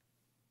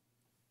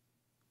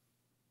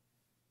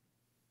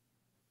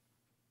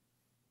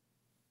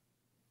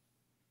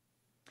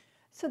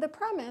 So the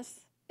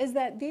premise is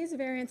that these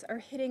variants are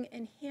hitting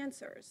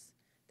enhancers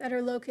that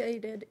are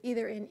located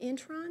either in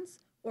introns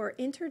or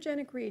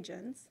intergenic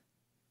regions,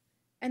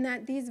 and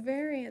that these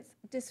variants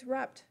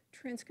disrupt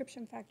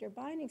transcription factor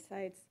binding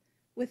sites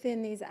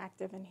within these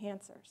active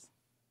enhancers.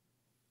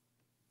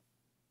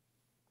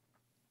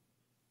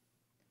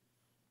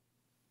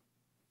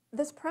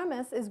 This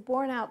premise is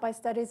borne out by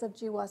studies of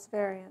GWAS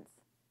variants.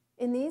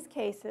 In these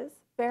cases,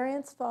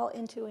 variants fall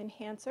into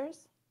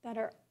enhancers that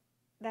are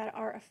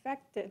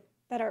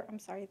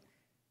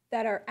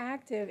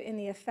active in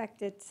the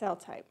affected cell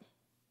type.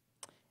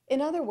 In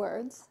other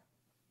words,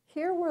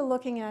 here we're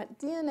looking at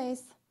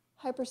DNA's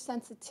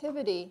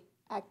hypersensitivity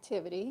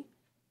activity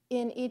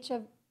in each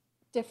of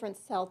different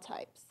cell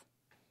types.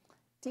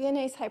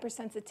 DNA's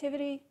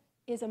hypersensitivity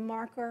is a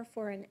marker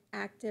for an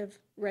active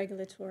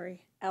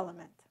regulatory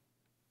element.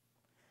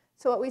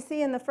 So what we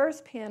see in the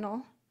first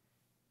panel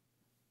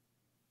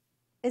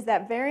is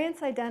that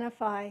variants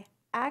identify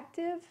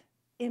active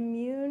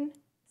immune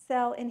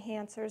cell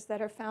enhancers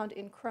that are found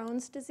in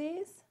Crohn's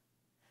disease,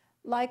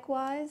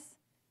 likewise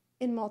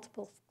in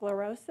multiple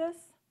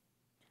sclerosis.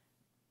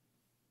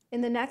 In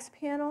the next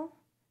panel,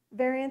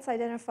 variants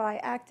identify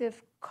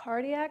active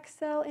cardiac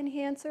cell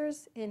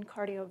enhancers in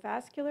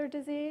cardiovascular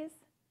disease.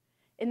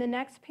 In the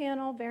next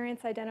panel,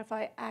 variants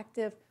identify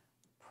active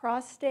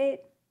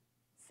prostate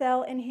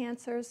cell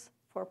enhancers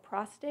for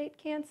prostate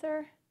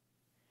cancer.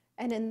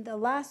 And in the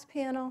last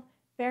panel,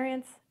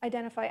 variants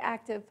identify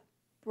active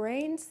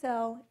brain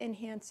cell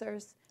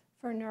enhancers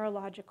for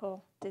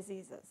neurological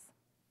diseases.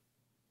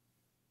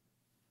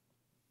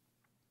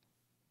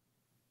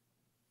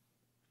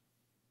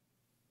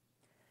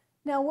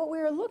 Now, what we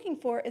are looking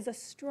for is a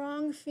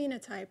strong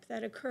phenotype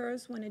that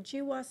occurs when a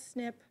GWAS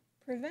SNP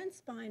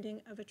prevents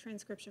binding of a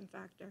transcription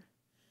factor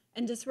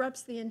and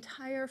disrupts the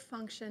entire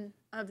function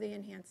of the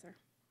enhancer.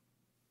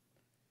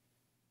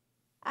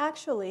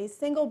 Actually,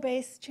 single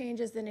base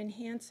changes in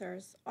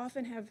enhancers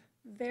often have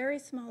very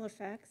small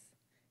effects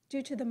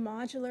due to the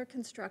modular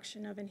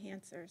construction of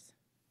enhancers.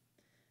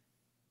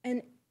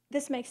 And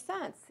this makes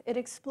sense. It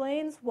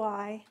explains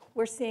why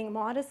we're seeing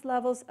modest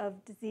levels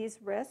of disease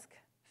risk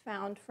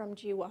found from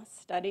GWAS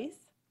studies.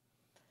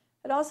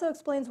 It also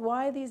explains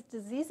why these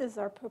diseases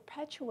are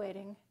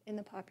perpetuating in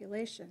the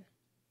population.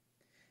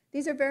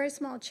 These are very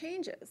small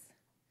changes,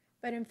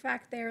 but in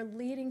fact, they are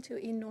leading to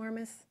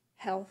enormous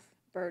health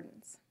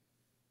burdens.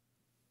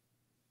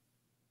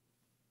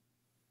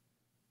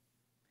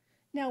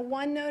 Now,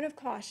 one note of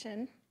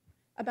caution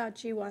about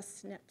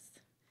GWAS SNPs.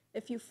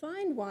 If you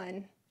find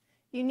one,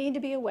 you need to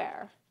be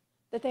aware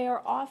that they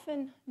are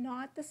often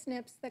not the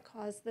SNPs that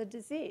cause the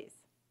disease.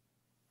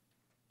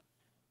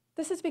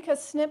 This is because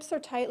SNPs are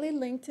tightly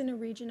linked in a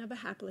region of a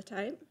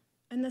haplotype,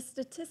 and the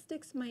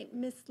statistics might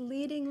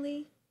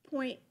misleadingly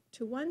point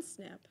to one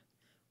SNP,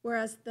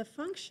 whereas the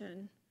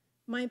function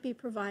might be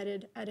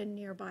provided at a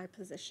nearby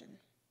position.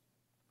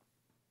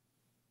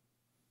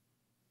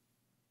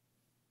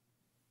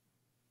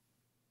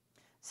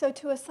 So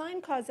to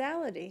assign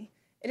causality,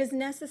 it is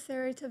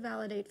necessary to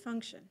validate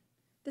function.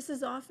 This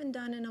is often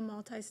done in a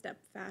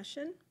multi-step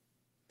fashion.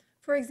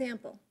 For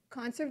example,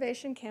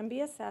 conservation can be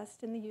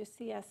assessed in the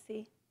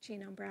UCSC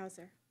Genome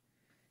Browser.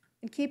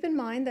 And keep in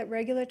mind that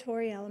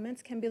regulatory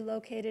elements can be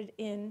located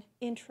in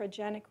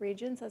intragenic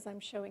regions, as I'm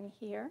showing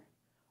here,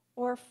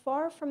 or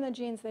far from the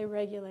genes they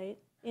regulate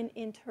in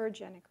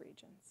intergenic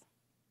regions.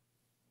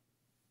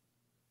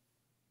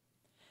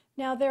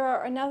 Now, there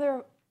are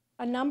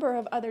a number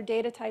of other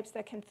data types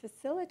that can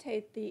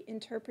facilitate the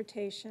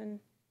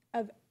interpretation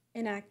of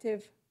an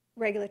active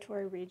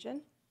regulatory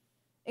region,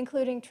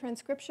 including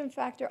transcription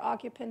factor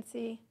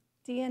occupancy,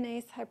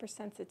 DNase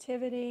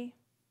hypersensitivity,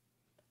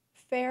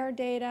 FAIR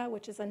data,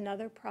 which is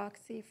another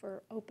proxy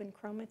for open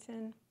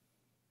chromatin,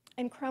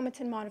 and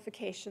chromatin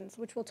modifications,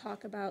 which we'll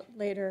talk about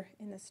later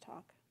in this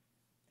talk.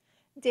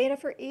 Data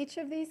for each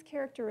of these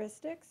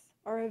characteristics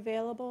are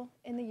available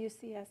in the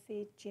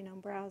UCSC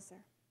Genome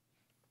Browser.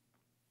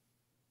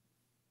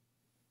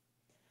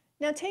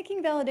 Now,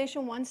 taking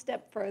validation one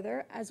step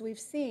further, as we've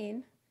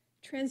seen,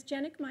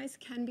 transgenic mice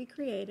can be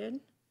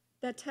created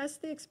that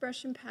test the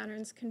expression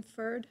patterns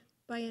conferred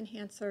by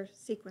enhancer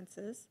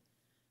sequences.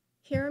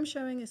 Here I'm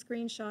showing a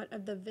screenshot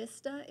of the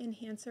VISTA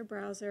enhancer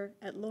browser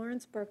at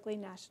Lawrence Berkeley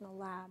National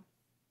Lab.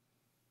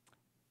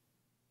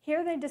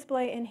 Here they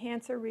display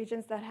enhancer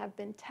regions that have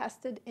been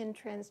tested in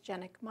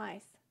transgenic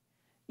mice.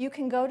 You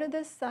can go to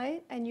this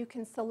site and you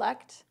can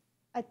select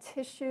a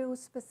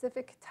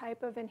tissue-specific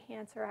type of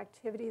enhancer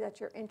activity that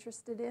you're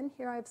interested in.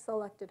 Here I've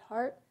selected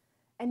heart,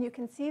 and you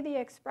can see the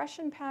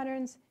expression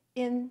patterns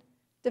in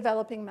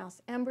developing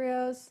mouse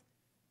embryos,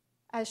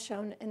 as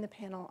shown in the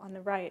panel on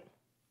the right.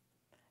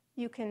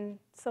 You can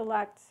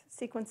select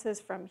sequences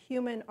from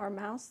human or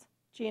mouse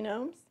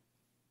genomes.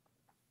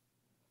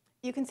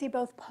 You can see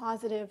both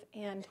positive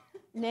and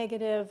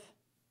negative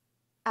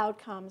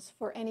outcomes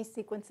for any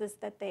sequences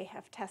that they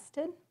have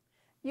tested.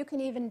 You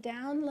can even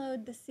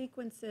download the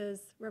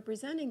sequences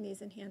representing these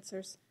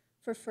enhancers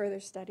for further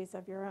studies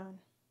of your own.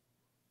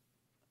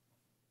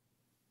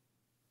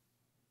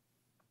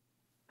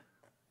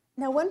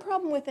 Now, one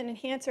problem with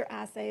enhancer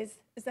assays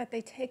is that they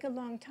take a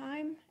long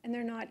time and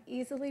they're not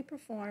easily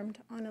performed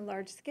on a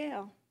large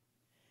scale.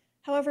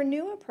 However,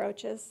 new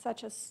approaches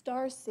such as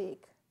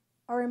STAR-seq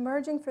are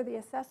emerging for the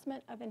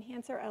assessment of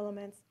enhancer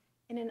elements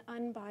in an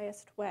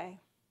unbiased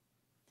way.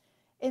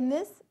 In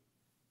this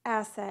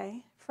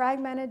assay,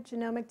 fragmented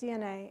genomic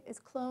DNA is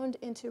cloned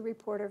into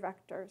reporter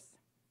vectors.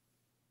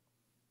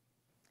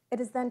 It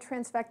is then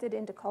transfected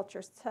into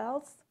culture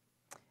cells,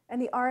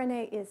 and the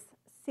RNA is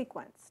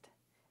sequenced.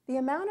 The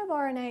amount of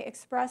RNA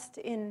expressed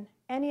in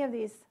any of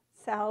these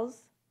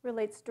cells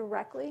relates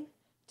directly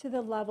to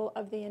the level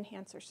of the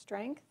enhancer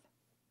strength.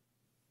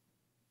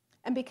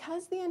 And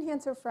because the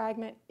enhancer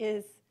fragment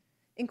is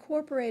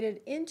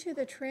incorporated into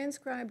the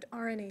transcribed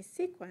RNA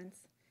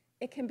sequence,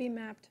 it can be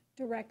mapped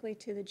directly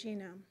to the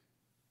genome.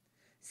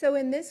 So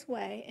in this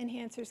way,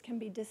 enhancers can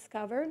be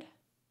discovered,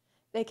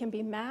 they can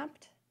be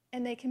mapped,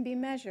 and they can be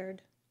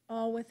measured,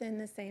 all within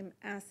the same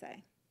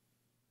assay.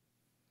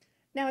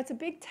 Now, it's a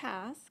big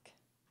task,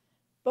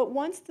 but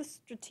once the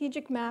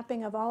strategic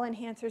mapping of all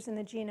enhancers in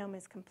the genome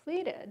is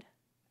completed,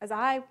 as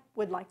I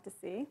would like to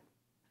see,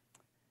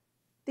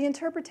 the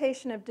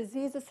interpretation of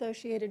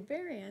disease-associated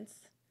variants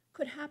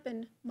could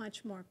happen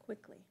much more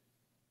quickly.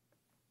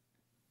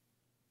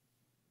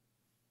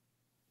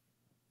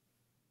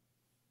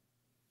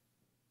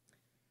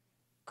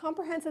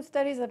 Comprehensive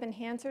studies of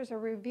enhancers are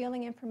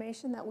revealing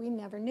information that we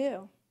never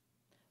knew.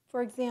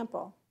 For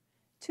example,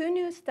 2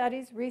 new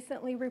studies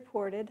recently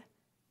reported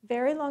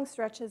very long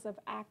stretches of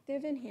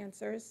active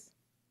enhancers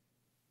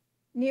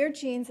near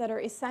genes that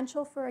are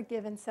essential for a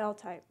given cell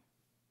type.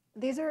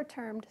 These are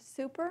termed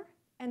super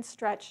and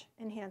stretch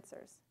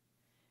enhancers.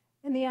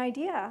 And the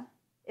idea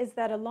is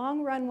that a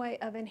long runway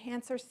of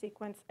enhancer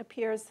sequence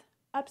appears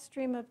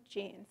upstream of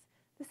genes.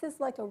 This is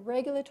like a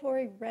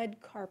regulatory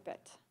red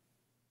carpet.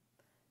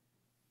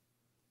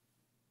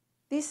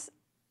 These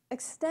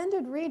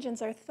extended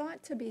regions are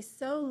thought to be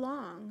so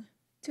long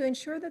to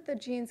ensure that the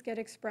genes get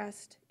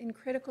expressed in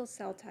critical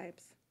cell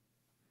types.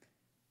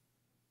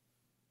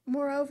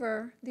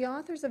 Moreover, the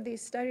authors of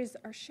these studies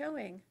are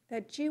showing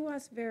that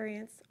GWAS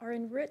variants are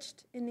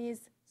enriched in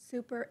these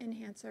super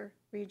enhancer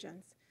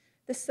regions.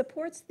 This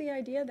supports the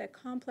idea that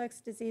complex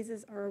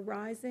diseases are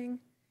arising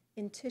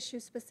in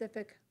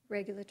tissue-specific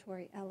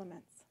regulatory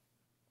elements.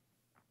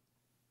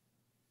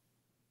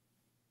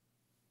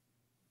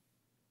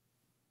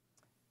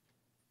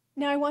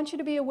 Now, I want you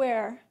to be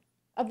aware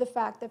of the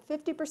fact that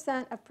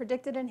 50% of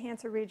predicted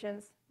enhancer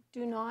regions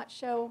do not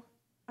show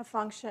a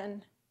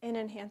function in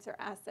enhancer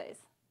assays.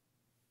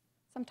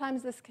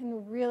 Sometimes this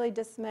can really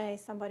dismay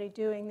somebody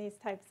doing these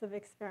types of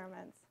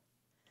experiments.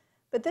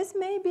 But this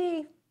may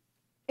be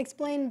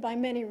explained by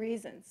many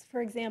reasons.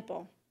 For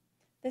example,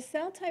 the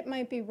cell type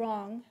might be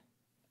wrong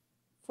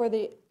for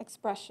the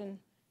expression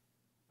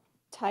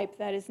type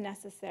that is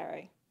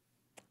necessary.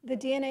 The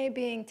DNA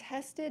being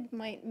tested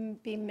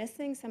might be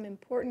missing some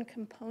important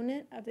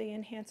component of the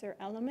enhancer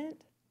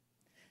element.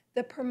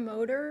 The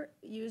promoter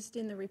used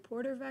in the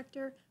reporter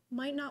vector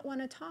might not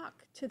want to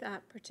talk to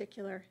that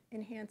particular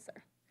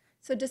enhancer.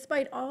 So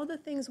despite all the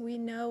things we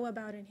know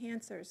about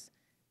enhancers,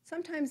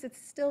 sometimes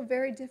it's still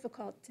very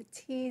difficult to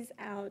tease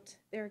out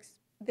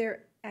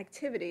their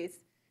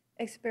activities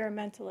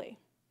experimentally.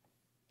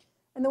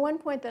 And the one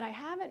point that I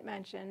haven't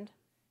mentioned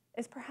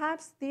is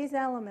perhaps these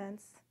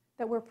elements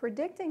that we're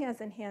predicting as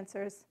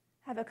enhancers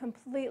have a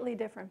completely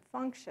different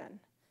function.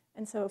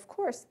 And so, of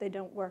course, they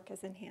don't work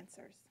as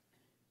enhancers.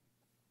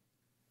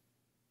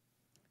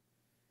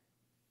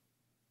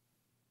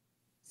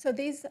 So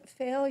these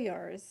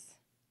failures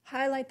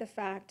highlight the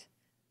fact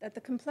that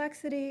the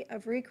complexity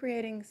of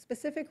recreating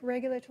specific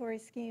regulatory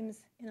schemes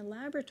in a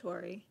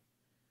laboratory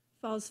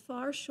falls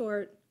far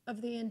short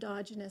of the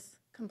endogenous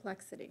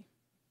complexity.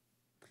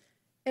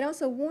 It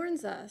also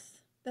warns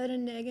us that a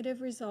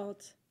negative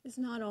result is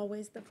not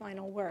always the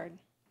final word.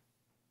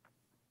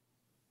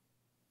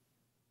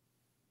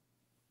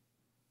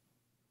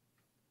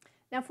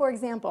 Now, for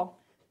example,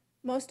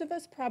 most of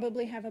us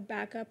probably have a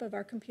backup of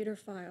our computer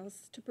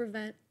files to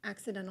prevent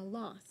accidental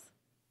loss.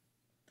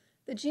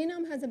 The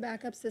genome has a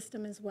backup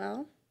system as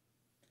well,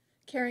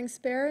 carrying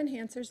spare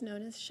enhancers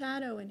known as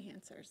shadow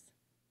enhancers.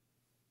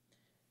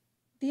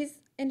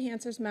 These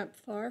enhancers map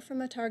far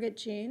from a target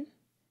gene,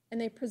 and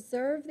they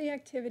preserve the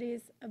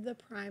activities of the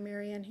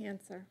primary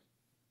enhancer.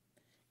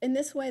 In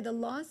this way, the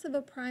loss of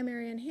a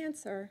primary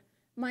enhancer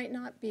might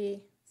not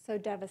be so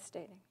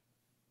devastating.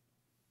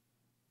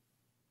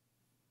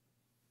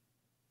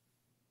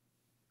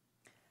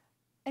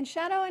 And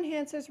shadow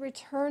enhancers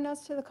return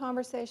us to the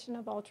conversation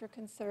of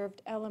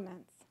ultra-conserved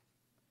elements.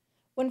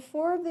 When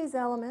 4 of these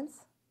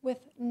elements with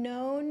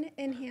known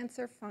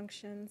enhancer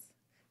functions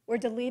were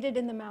deleted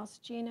in the mouse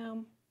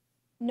genome,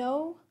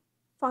 no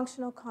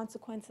functional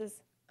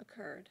consequences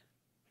occurred.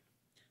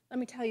 Let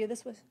me tell you,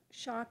 this was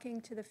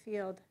shocking to the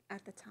field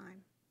at the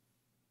time.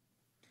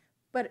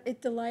 But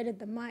it delighted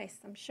the mice,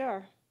 I'm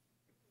sure.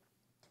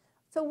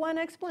 So one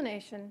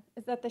explanation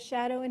is that the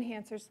shadow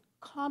enhancers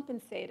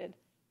compensated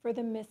for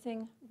the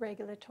missing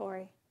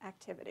regulatory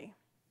activity.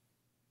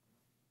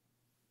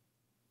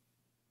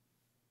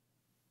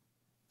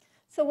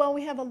 So while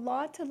we have a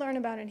lot to learn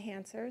about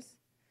enhancers,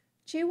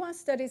 GWAS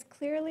studies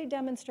clearly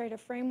demonstrate a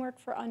framework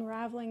for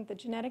unraveling the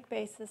genetic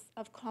basis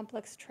of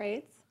complex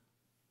traits,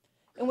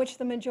 in which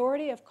the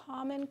majority of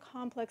common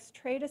complex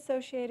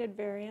trait-associated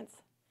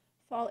variants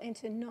fall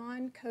into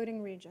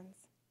non-coding regions,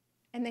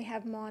 and they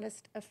have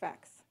modest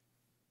effects.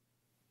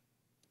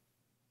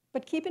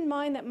 But keep in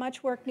mind that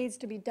much work needs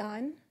to be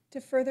done to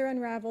further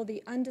unravel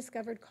the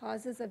undiscovered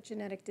causes of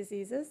genetic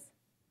diseases.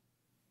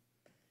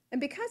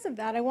 And because of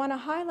that, I want to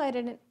highlight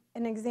an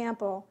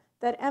example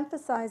that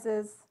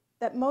emphasizes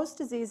that most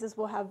diseases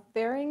will have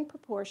varying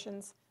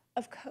proportions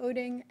of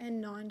coding and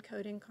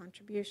non-coding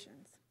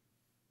contributions.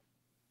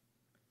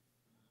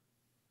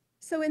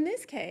 So in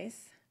this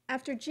case,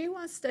 after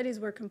GWAS studies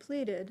were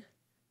completed,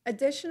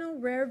 additional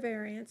rare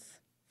variants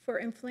for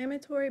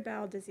inflammatory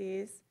bowel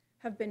disease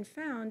have been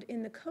found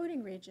in the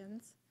coding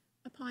regions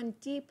upon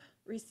deep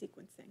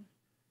resequencing.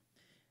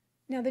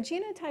 Now, the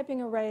genotyping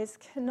arrays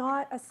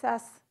cannot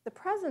assess the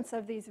presence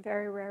of these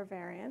very rare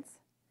variants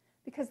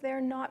because they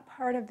are not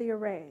part of the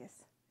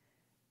arrays.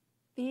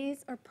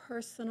 These are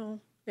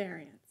personal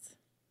variants.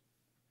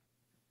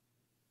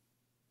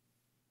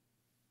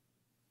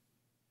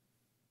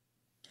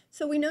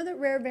 So we know that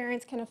rare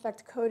variants can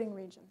affect coding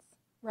regions,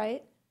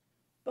 right?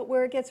 But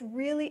where it gets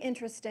really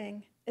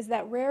interesting is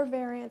that rare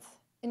variants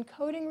in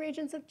coding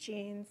regions of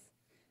genes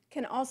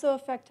can also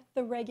affect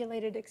the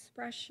regulated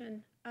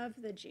expression of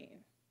the gene.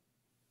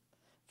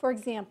 For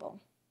example,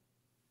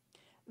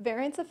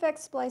 variants affect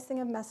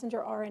splicing of messenger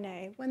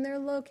RNA when they're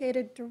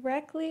located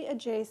directly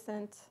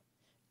adjacent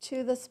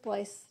to the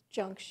splice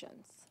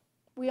junctions.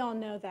 We all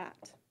know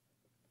that.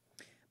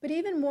 But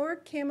even more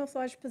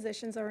camouflage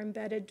positions are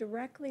embedded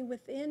directly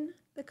within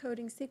the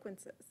coding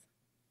sequences.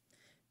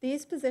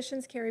 These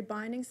positions carry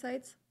binding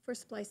sites for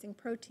splicing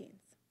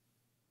proteins.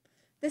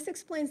 This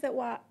explains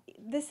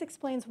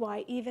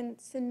why even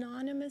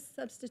synonymous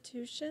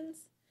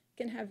substitutions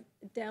can have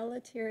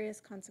deleterious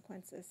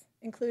consequences,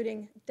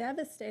 including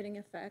devastating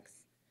effects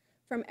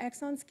from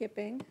exon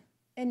skipping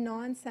and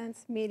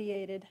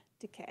nonsense-mediated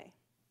decay.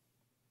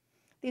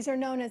 These are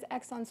known as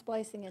exon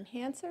splicing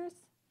enhancers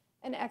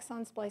and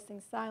exon splicing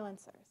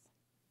silencers.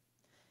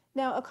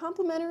 Now, a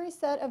complementary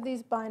set of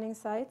these binding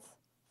sites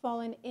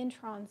fall in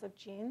introns of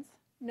genes,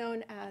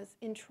 known as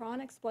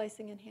intronic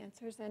splicing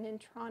enhancers and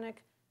intronic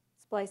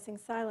splicing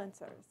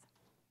silencers.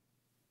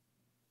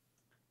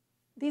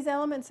 These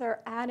elements are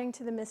adding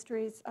to the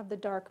mysteries of the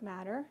dark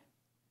matter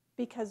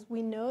because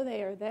we know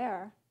they are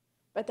there,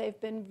 but they've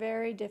been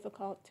very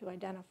difficult to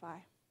identify.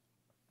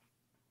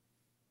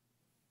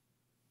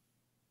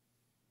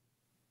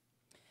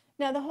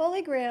 Now, the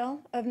holy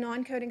grail of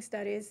non-coding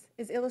studies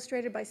is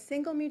illustrated by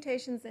single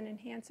mutations in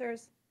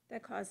enhancers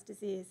that cause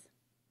disease.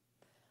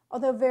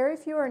 Although very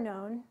few are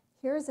known,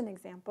 here is an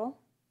example.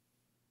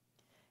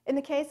 In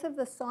the case of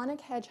the sonic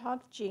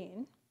hedgehog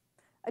gene,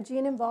 a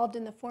gene involved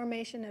in the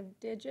formation of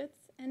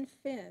digits and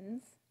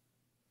fins,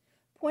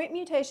 point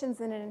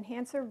mutations in an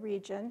enhancer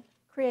region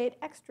create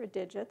extra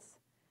digits,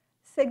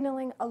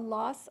 signaling a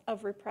loss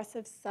of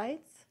repressive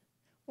sites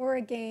or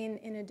a gain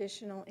in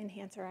additional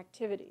enhancer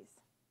activities.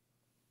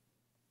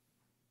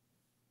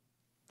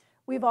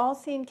 We've all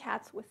seen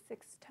cats with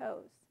 6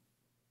 toes,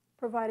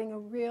 providing a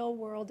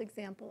real-world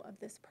example of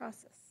this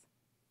process.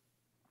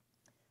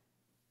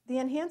 The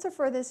enhancer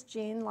for this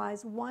gene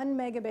lies 1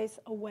 megabase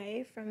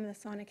away from the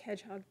sonic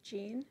hedgehog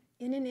gene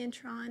in an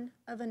intron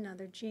of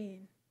another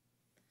gene.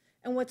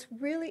 And what's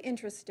really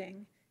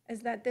interesting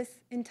is that this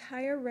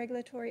entire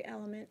regulatory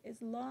element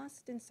is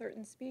lost in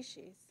certain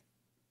species.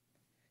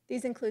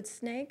 These include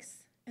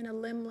snakes and a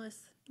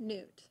limbless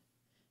newt.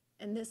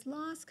 And this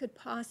loss could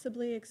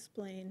possibly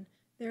explain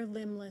their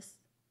limbless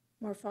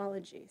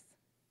morphologies.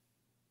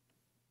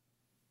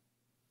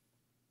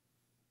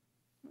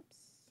 Oops.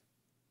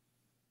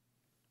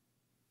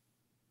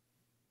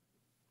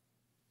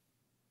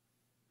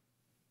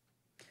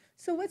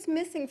 So what's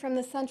missing from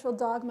the central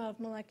dogma of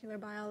molecular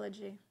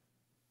biology?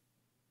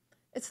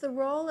 It's the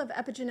role of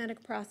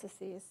epigenetic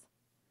processes,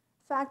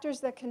 factors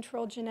that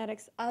control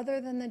genetics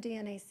other than the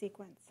DNA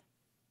sequence.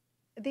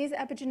 These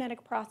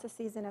epigenetic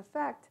processes, in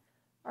effect,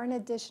 are an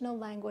additional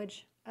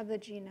language of the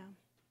genome.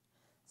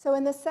 So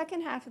in the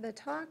second half of the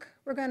talk,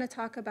 we're going to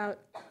talk about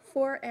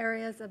 4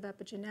 areas of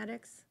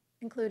epigenetics,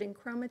 including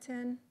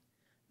chromatin,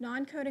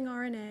 non-coding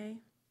RNA,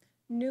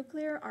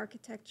 nuclear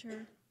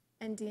architecture,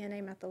 and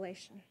DNA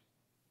methylation.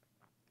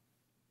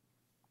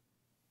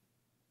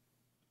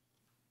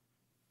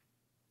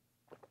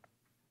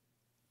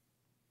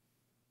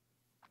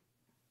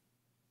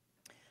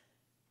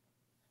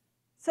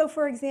 So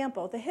for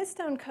example, the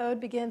histone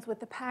code begins with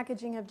the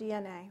packaging of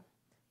DNA.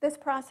 This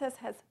process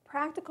has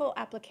practical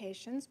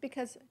applications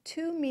because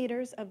 2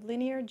 meters of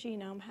linear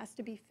genome has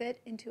to be fit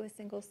into a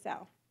single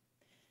cell.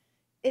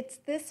 It's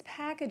this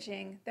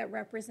packaging that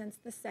represents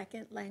the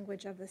second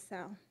language of the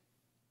cell.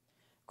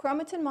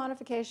 Chromatin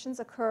modifications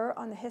occur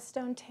on the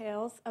histone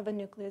tails of a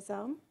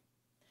nucleosome.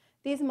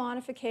 These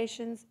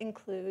modifications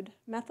include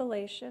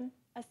methylation,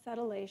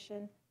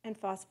 acetylation, and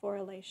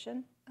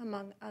phosphorylation,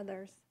 among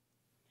others.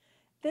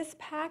 This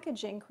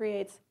packaging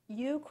creates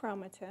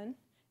euchromatin,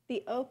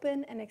 the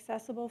open and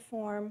accessible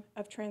form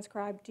of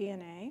transcribed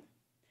DNA,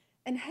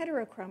 and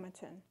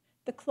heterochromatin,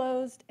 the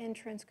closed and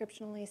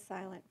transcriptionally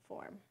silent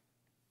form.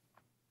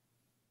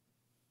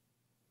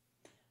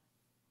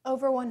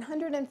 Over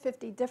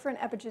 150 different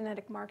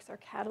epigenetic marks are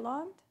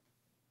cataloged,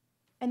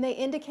 and they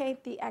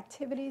indicate the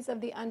activities of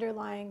the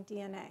underlying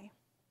DNA.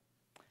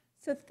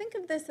 So think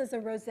of this as a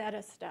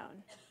Rosetta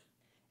Stone.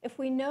 If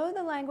we know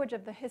the language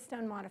of the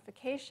histone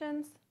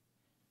modifications,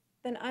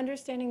 then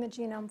understanding the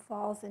genome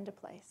falls into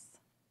place.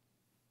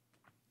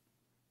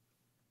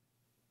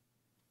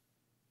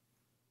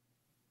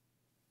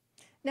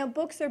 Now,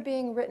 books are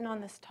being written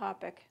on this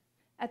topic.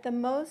 At the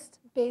most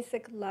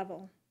basic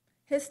level,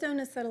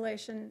 histone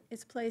acetylation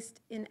is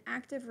placed in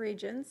active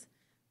regions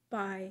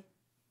by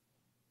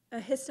a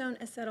histone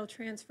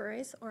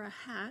acetyltransferase, or a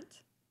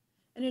HAT,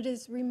 and it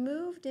is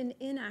removed in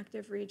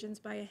inactive regions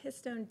by a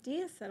histone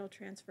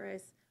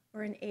deacetyltransferase,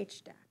 or an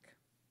HDAC.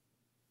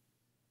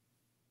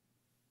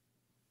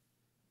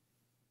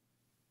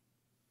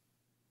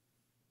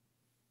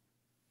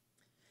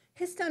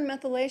 Histone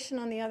methylation,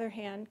 on the other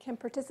hand, can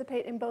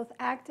participate in both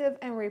active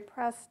and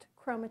repressed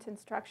chromatin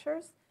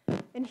structures.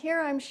 And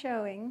here I'm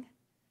showing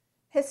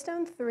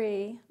histone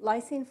 3,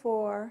 lysine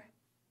 4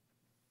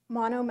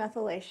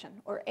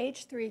 monomethylation, or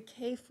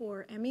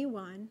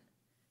H3K4ME1,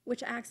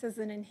 which acts as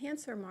an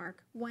enhancer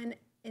mark when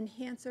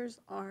enhancers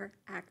are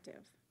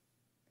active.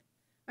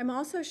 I'm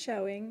also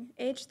showing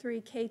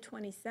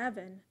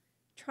H3K27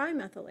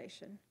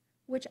 trimethylation,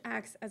 which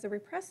acts as a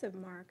repressive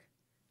mark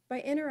by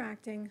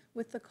interacting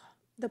with the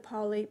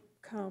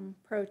polycomb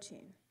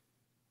protein.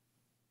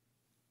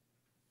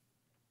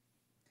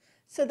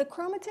 So the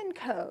chromatin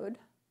code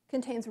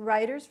contains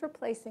writers for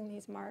placing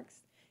these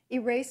marks,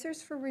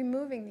 erasers for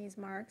removing these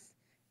marks,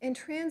 and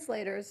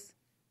translators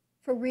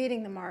for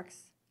reading the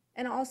marks,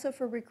 and also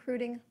for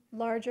recruiting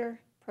larger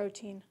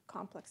protein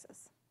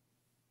complexes.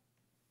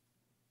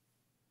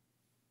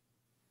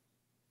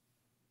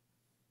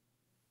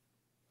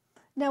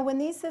 Now, when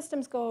these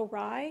systems go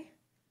awry,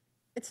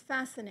 it's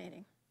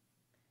fascinating.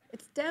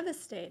 It's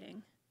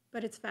devastating,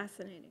 but it's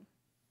fascinating.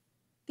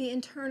 The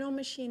internal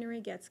machinery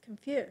gets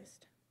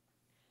confused.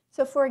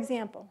 So for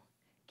example,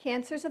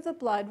 cancers of the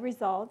blood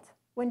result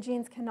when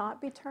genes cannot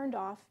be turned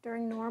off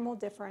during normal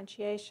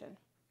differentiation.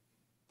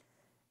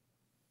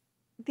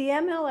 The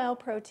MLL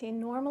protein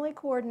normally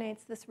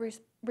coordinates this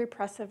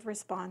repressive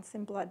response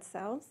in blood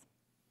cells,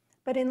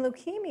 but in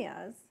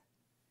leukemias,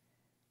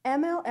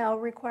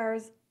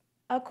 MLL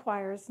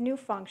acquires new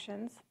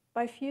functions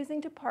by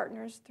fusing to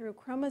partners through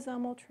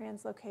chromosomal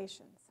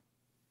translocations.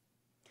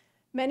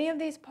 Many of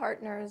these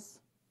partners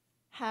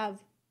have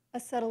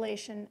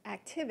acetylation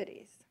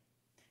activities.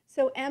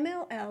 So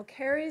MLL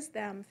carries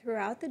them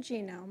throughout the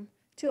genome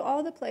to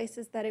all the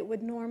places that it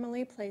would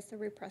normally place a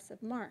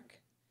repressive mark.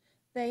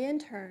 They, in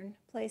turn,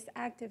 place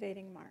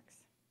activating marks.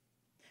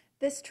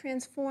 This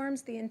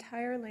transforms the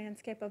entire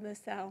landscape of the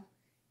cell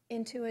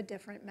into a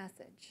different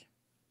message.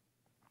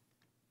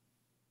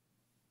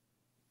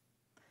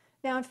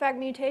 Now, in fact,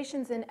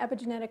 mutations in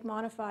epigenetic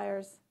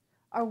modifiers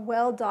are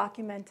well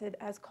documented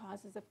as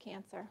causes of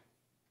cancer.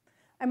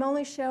 I'm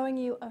only showing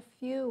you a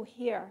few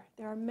here.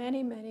 There are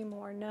many, many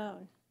more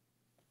known.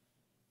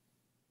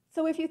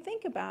 So if you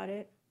think about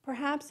it,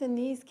 perhaps in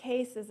these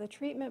cases, a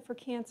treatment for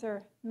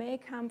cancer may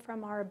come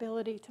from our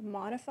ability to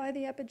modify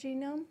the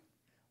epigenome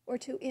or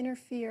to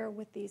interfere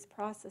with these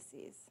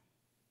processes.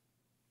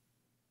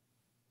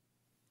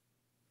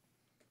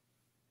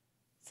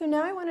 So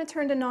now I want to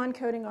turn to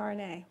non-coding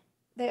RNA.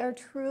 They are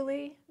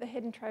truly the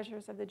hidden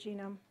treasures of the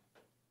genome.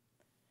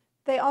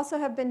 They also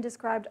have been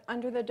described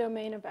under the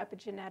domain of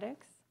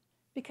epigenetics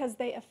because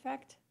they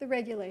affect the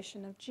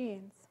regulation of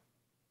genes.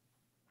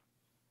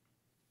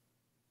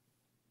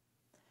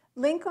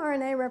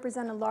 LincRNA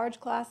represent a large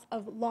class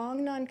of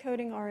long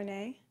non-coding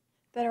RNA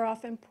that are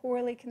often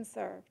poorly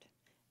conserved,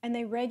 and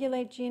they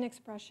regulate gene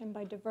expression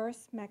by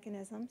diverse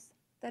mechanisms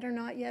that are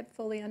not yet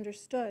fully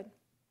understood.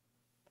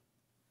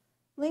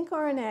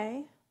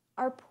 LincRNA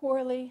are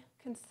poorly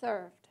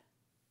conserved.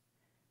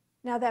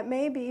 Now, that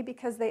may be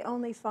because they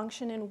only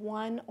function in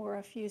one or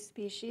a few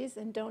species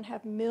and don't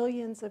have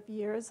millions of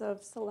years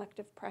of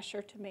selective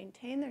pressure to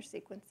maintain their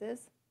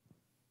sequences.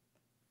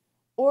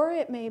 Or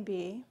it may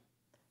be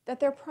that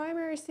their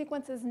primary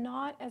sequence is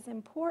not as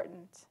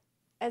important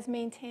as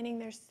maintaining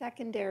their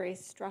secondary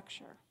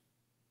structure.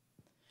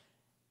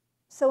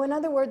 So in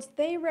other words,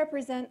 they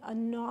represent a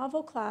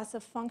novel class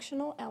of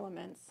functional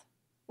elements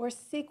where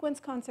sequence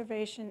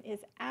conservation is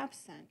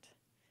absent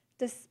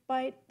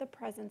despite the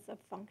presence of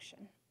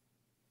function.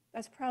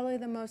 That's probably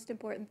the most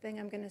important thing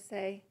I'm going to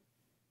say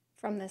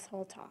from this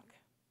whole talk.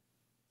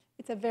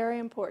 It's a very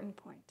important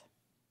point.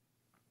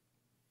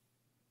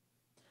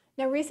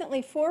 Now,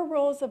 recently, 4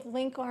 roles of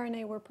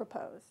lincRNA were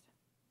proposed.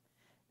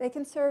 They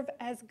can serve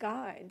as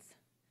guides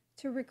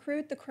to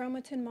recruit the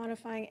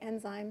chromatin-modifying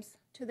enzymes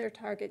to their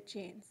target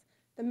genes,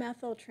 the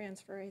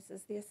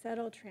methyltransferases, the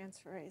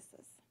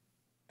acetyltransferases.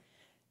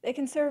 They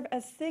can serve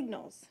as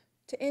signals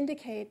to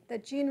indicate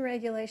that gene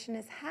regulation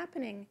is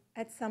happening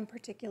at some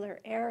particular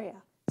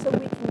area. So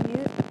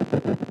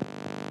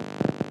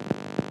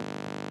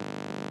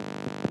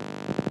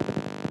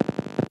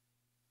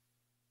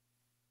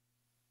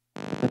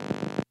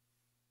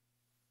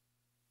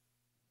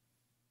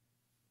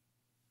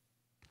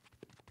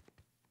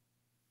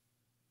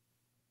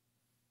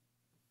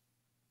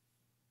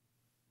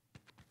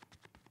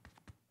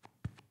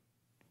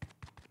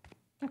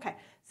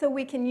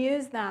we can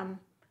use them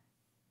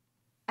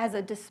as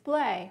a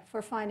display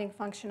for finding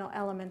functional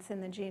elements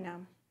in the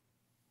genome.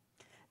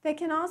 They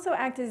can also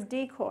act as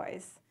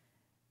decoys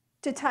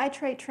to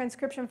titrate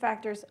transcription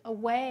factors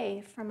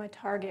away from a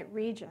target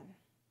region.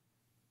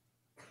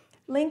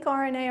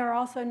 LincRNA are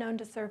also known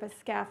to serve as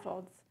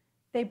scaffolds.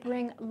 They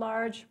bring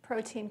large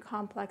protein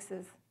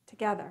complexes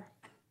together.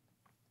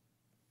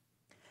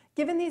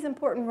 Given these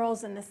important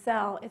roles in the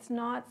cell, it's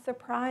not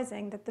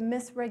surprising that the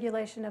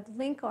misregulation of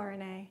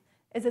lincRNA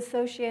is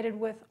associated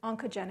with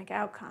oncogenic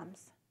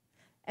outcomes.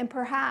 And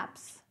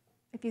perhaps,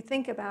 if you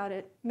think about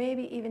it,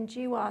 maybe even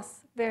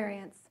GWAS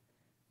variants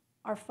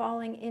are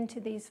falling into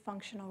these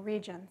functional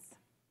regions.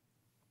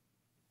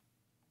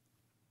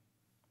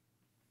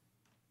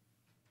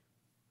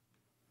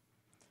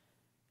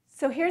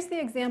 So here's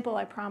the example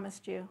I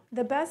promised you.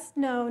 The best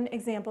known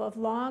example of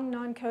long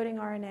non-coding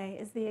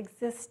RNA is the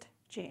exist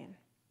gene.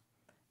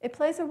 It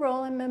plays a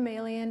role in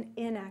mammalian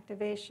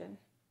inactivation.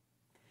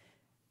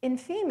 In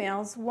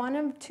females, 1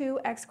 of 2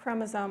 X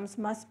chromosomes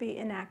must be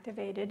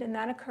inactivated, and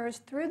that occurs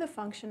through the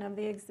function of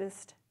the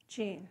exist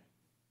gene.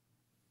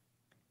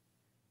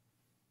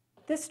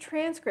 This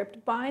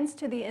transcript binds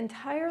to the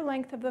entire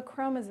length of the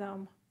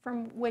chromosome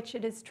from which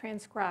it is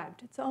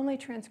transcribed. It's only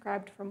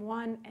transcribed from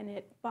 1, and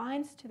it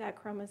binds to that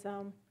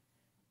chromosome,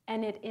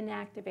 and it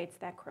inactivates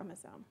that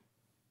chromosome.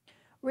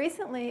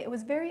 Recently, it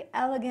was very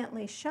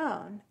elegantly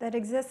shown that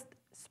exist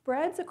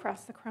spreads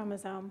across the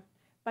chromosome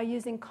by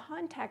using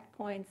contact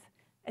points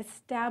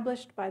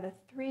established by the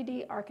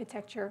 3D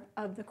architecture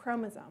of the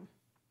chromosome.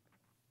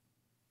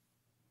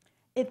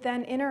 It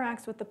then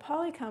interacts with the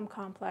polycomb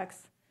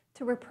complex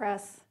to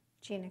repress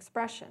gene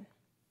expression.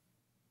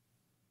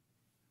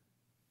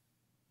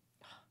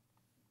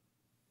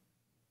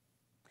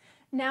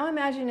 Now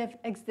imagine if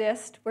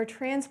exist were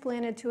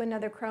transplanted to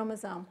another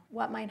chromosome.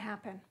 What might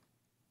happen?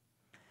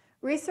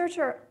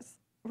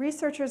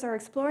 Researchers are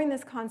exploring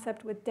this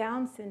concept with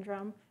Down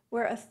syndrome,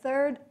 where a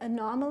third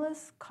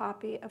anomalous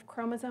copy of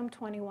chromosome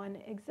 21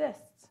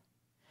 exists.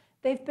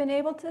 They've been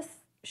able to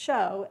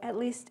show, at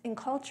least in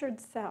cultured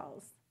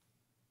cells,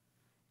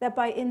 that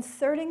by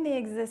inserting the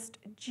exist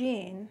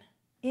gene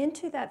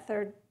into that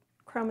third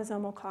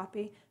chromosomal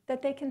copy,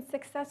 that they can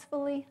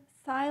successfully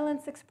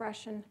silence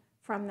expression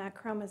from that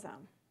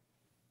chromosome.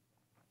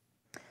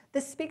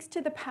 This speaks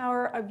to the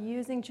power of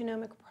using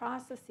genomic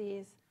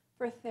processes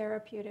for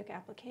therapeutic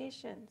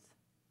applications.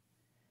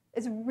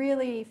 It's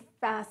really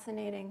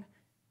fascinating,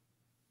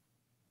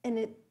 and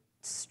it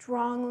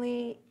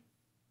strongly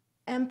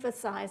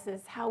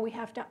emphasizes how we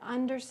have to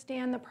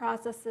understand the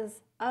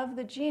processes of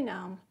the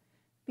genome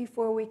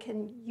before we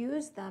can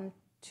use them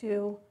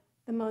to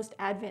the most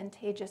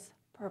advantageous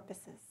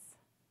purposes.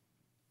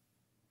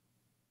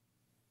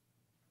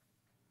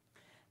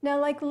 Now,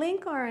 like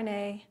link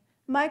RNA,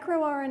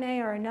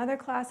 microRNA are another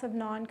class of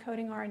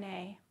non-coding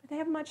RNA, but they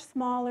have much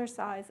smaller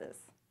sizes.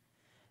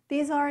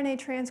 These RNA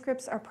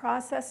transcripts are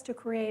processed to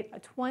create a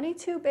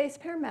 22 base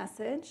pair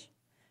message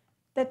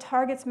that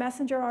targets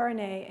messenger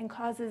RNA and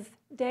causes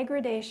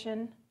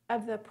degradation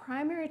of the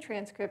primary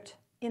transcript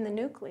in the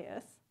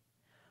nucleus,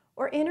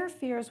 or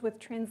interferes with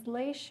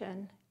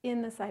translation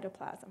in the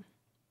cytoplasm.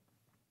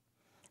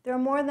 There are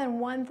more than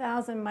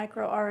 1,000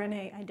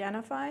 microRNA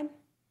identified,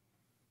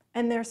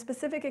 and their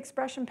specific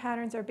expression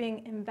patterns are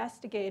being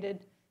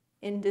investigated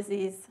in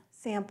disease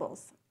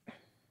samples.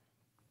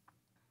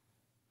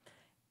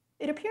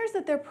 It appears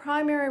that their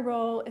primary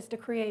role is to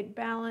create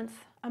balance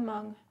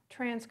among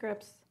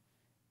transcripts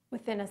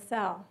within a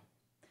cell.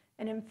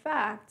 And in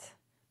fact,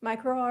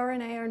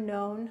 microRNA are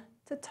known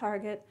to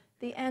target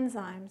the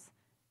enzymes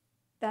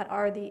that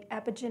are the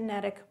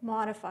epigenetic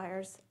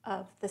modifiers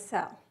of the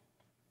cell.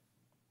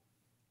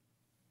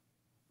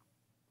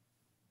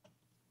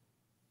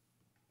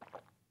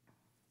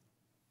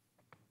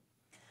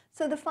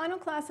 So the final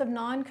class of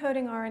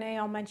non-coding RNA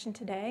I'll mention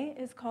today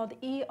is called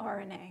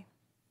eRNA.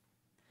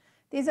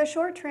 These are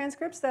short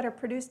transcripts that are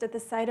produced at the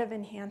site of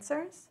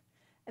enhancers,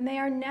 and they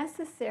are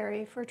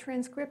necessary for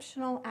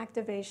transcriptional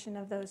activation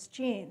of those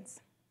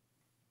genes.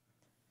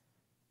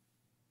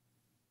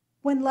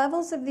 When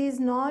levels of these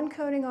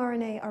non-coding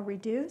RNA are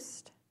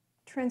reduced,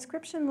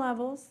 transcription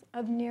levels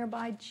of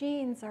nearby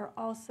genes are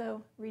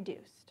also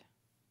reduced.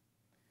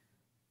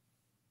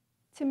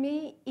 To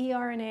me,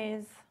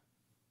 eRNAs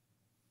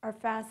are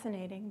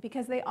fascinating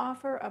because they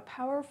offer a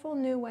powerful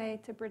new way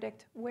to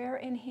predict where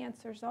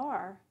enhancers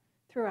are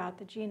throughout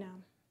the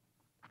genome.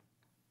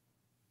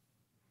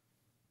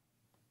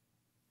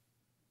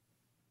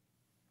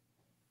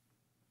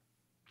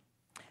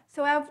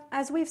 So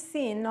as we've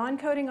seen,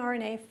 non-coding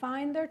RNA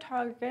find their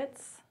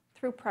targets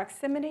through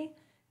proximity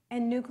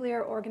and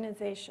nuclear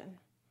organization.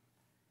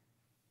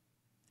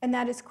 And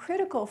that is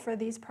critical for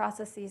these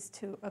processes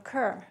to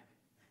occur.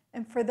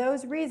 And for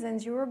those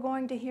reasons, you are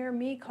going to hear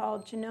me call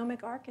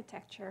genomic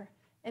architecture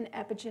an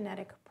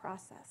epigenetic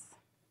process.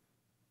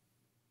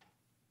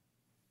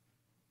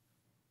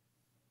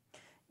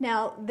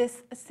 Now,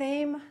 this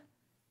same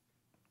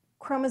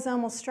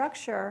chromosomal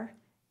structure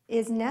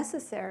is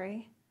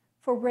necessary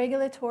for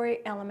regulatory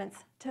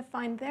elements to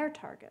find their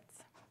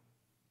targets.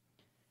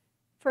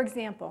 For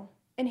example,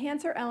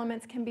 enhancer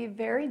elements can be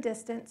very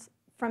distant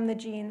from the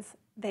genes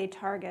they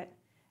target.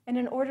 And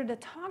in order to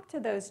talk to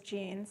those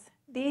genes,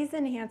 these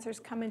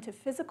enhancers come into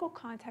physical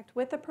contact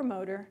with the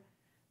promoter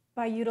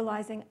by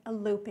utilizing a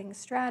looping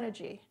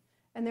strategy.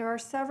 And there are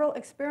several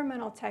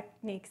experimental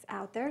techniques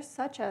out there,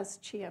 such as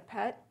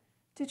chia-PET,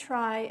 to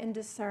try and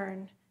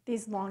discern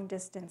these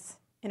long-distance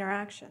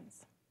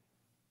interactions.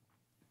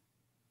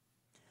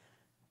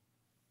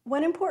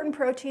 One important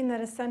protein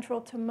that is central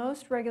to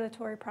most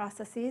regulatory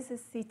processes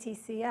is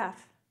CTCF.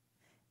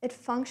 It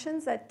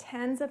functions at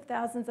tens of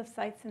thousands of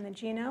sites in the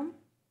genome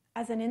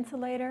as an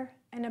insulator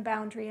and a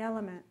boundary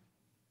element.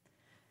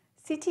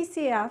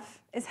 CTCF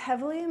is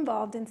heavily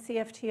involved in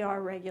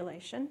CFTR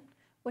regulation,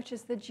 which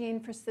is the gene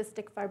for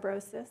cystic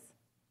fibrosis,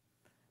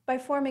 by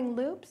forming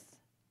loops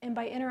and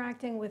by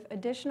interacting with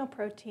additional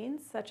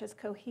proteins such as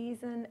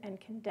cohesin and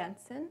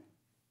condensin,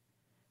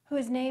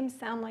 whose names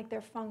sound like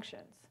their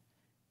functions,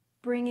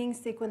 bringing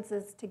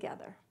sequences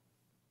together.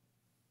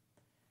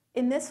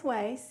 In this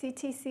way,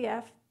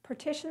 CTCF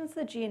partitions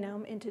the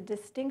genome into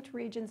distinct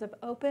regions of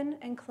open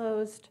and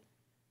closed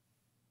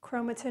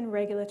chromatin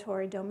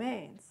regulatory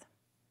domains.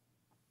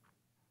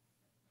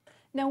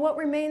 Now, what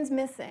remains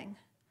missing,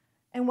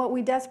 and what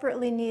we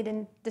desperately need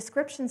in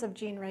descriptions of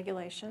gene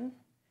regulation,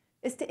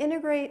 is to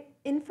integrate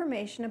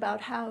information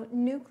about how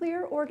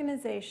nuclear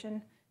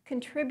organization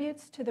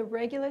contributes to the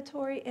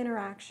regulatory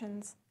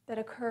interactions that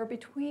occur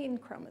between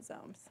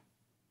chromosomes.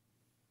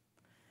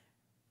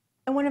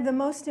 And one of the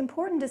most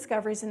important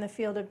discoveries in the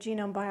field of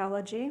genome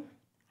biology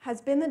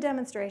has been the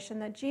demonstration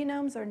that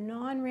genomes are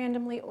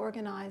non-randomly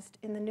organized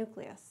in the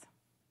nucleus.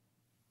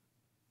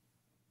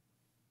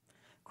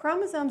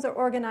 Chromosomes are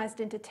organized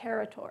into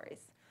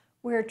territories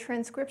where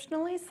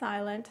transcriptionally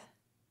silent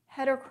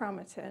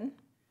heterochromatin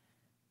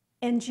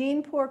and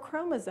gene-poor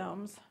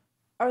chromosomes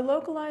are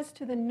localized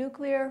to the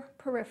nuclear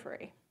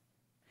periphery,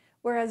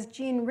 whereas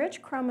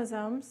gene-rich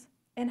chromosomes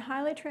and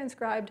highly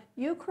transcribed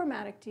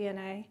euchromatic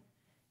DNA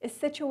is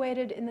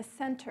situated in the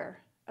center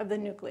of the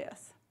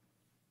nucleus.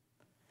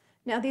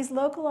 Now, these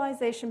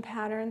localization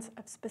patterns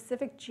of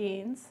specific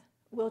genes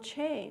will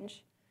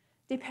change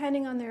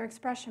depending on their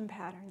expression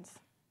patterns.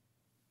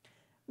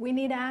 We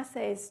need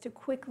assays to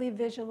quickly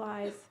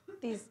visualize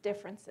these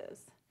differences.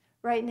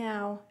 Right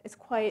now, it's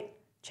quite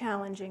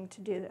challenging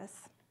to do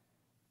this.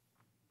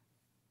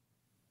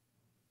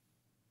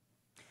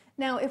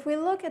 Now, if we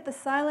look at the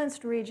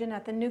silenced region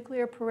at the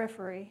nuclear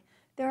periphery,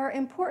 there are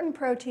important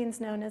proteins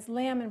known as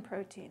lamin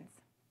proteins.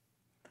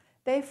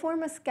 They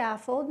form a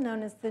scaffold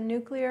known as the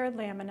nuclear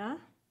lamina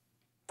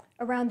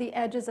around the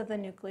edges of the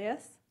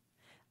nucleus.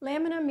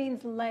 Lamina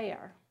means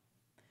layer.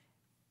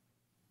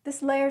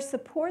 This layer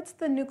supports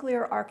the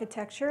nuclear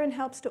architecture and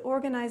helps to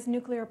organize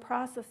nuclear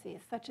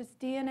processes such as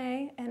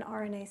DNA and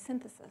RNA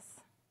synthesis.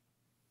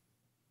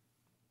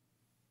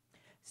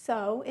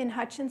 So, in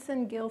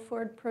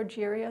Hutchinson-Gilford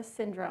progeria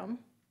syndrome,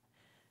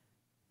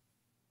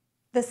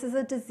 this is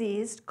a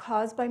disease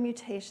caused by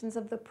mutations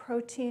of the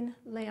protein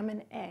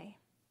lamin A.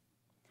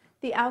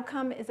 The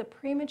outcome is a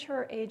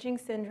premature aging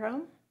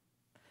syndrome.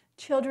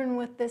 Children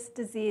with this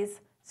disease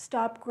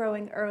stop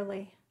growing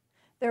early.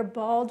 They're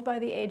bald by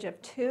the age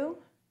of 2.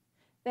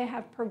 They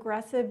have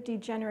progressive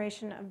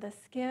degeneration of the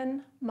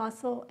skin,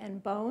 muscle,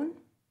 and bone.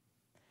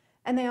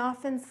 And they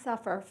often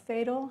suffer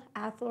fatal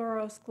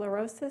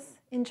atherosclerosis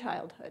in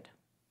childhood.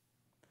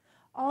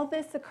 All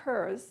this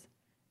occurs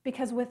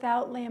because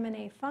without lamin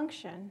A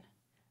function,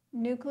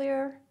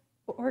 nuclear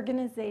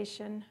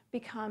organization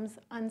becomes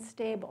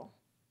unstable.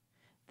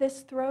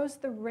 This throws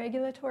the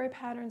regulatory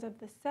patterns of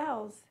the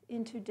cells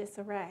into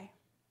disarray.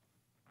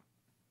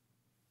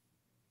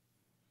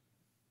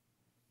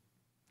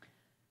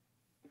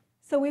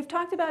 So we've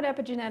talked about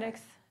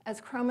epigenetics as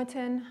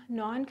chromatin,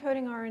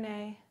 non-coding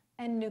RNA,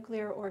 and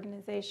nuclear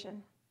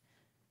organization.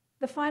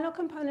 The final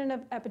component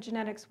of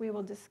epigenetics we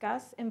will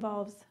discuss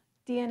involves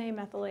DNA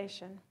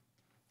methylation.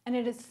 And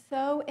it is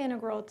so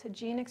integral to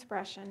gene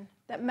expression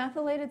that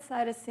methylated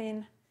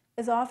cytosine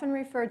is often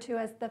referred to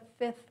as the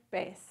 5th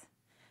base.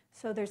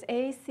 So there's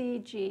A, C,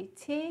 G,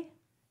 T,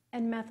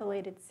 and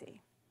methylated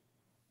C.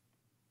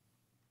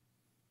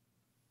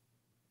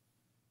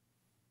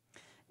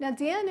 Now,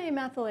 DNA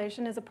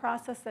methylation is a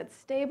process that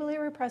stably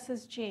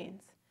represses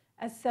genes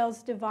as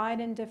cells divide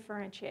and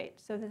differentiate,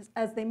 so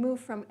as they move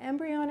from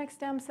embryonic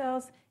stem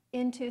cells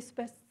into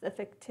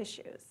specific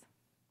tissues.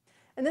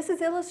 And this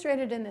is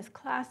illustrated in this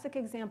classic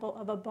example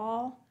of a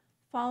ball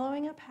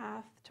following a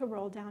path to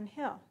roll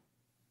downhill.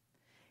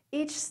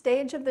 Each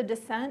stage of the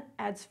descent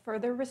adds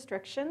further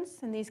restrictions,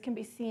 and these can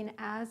be seen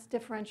as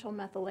differential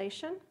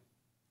methylation,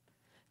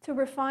 to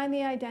refine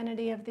the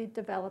identity of the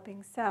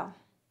developing cell.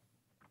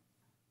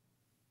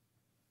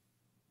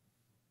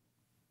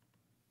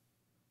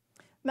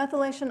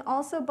 Methylation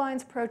also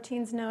binds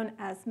proteins known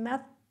as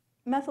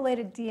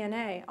methylated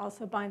DNA,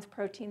 also binds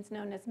proteins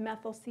known as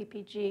methyl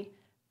CpG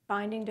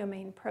binding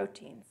domain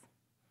proteins.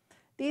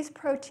 These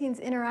proteins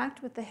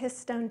interact with the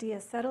histone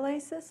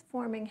deacetylases,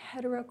 forming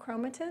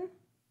heterochromatin.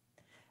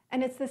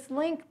 And it's this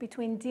link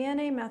between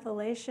DNA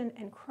methylation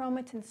and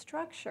chromatin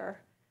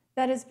structure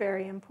that is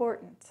very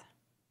important.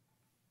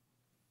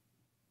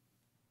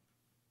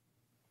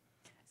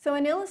 So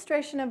an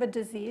illustration of a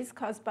disease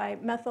caused by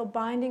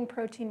methyl-binding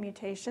protein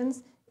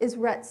mutations is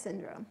Rett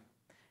syndrome.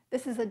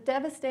 This is a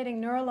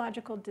devastating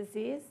neurological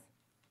disease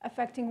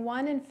affecting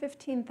 1 in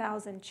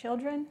 15,000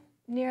 children,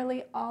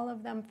 nearly all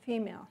of them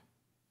female.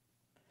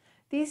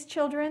 These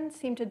children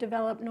seem to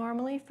develop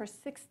normally for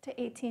 6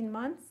 to 18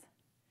 months.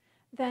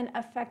 Then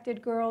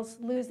affected girls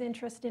lose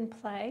interest in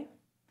play.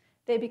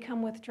 They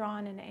become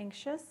withdrawn and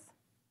anxious.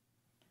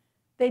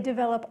 They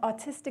develop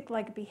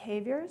autistic-like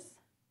behaviors,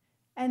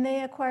 and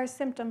they acquire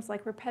symptoms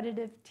like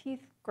repetitive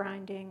teeth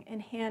grinding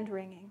and hand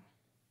wringing.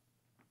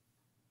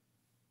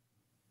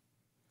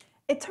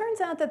 It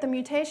turns out that the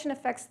mutation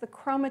affects the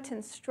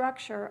chromatin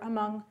structure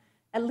among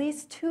at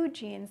least 2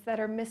 genes that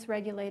are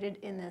misregulated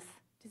in this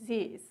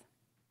disease.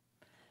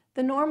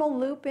 The normal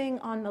looping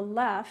on the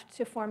left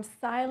to form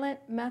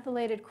silent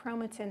methylated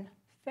chromatin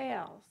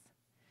fails,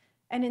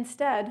 and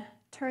instead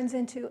turns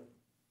into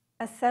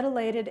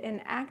acetylated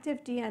and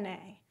active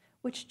DNA,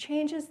 which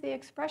changes the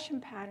expression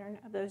pattern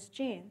of those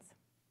genes.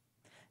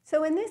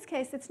 So in this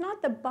case, it's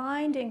not the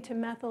binding to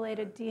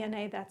methylated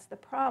DNA that's the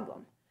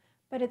problem,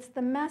 but it's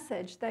the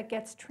message that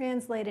gets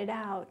translated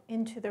out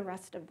into the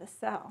rest of the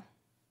cell.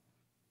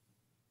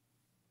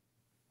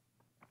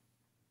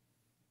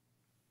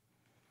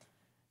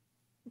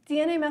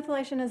 DNA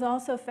methylation is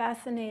also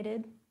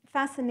fascinating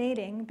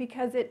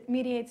because it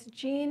mediates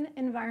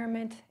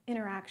gene-environment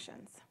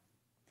interactions.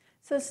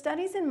 So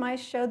studies in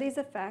mice show these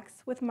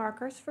effects with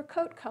markers for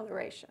coat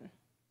coloration.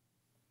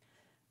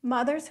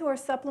 Mothers who are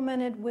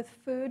supplemented with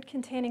food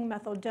containing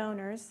methyl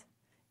donors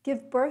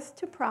give birth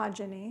to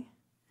progeny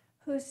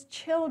whose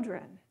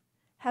children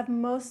have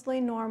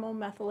mostly normal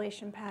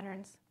methylation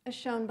patterns, as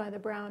shown by the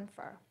brown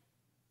fur.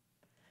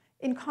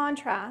 In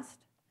contrast,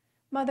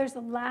 mothers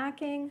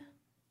lacking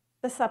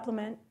the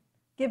supplement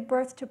give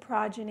birth to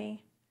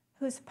progeny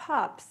whose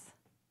pups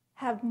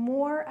have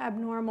more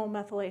abnormal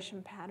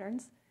methylation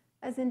patterns,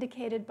 as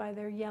indicated by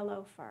their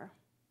yellow fur.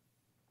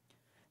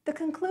 The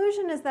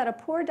conclusion is that a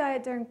poor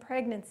diet during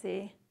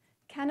pregnancy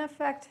can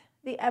affect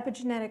the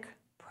epigenetic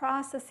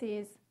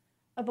processes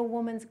of a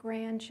woman's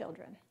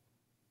grandchildren.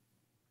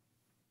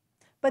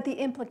 But the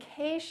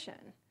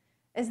implication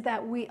is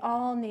that we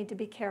all need to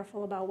be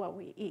careful about what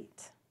we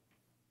eat.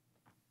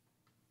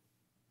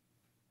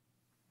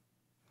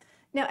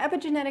 Now,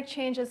 epigenetic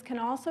changes can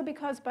also be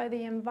caused by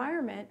the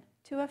environment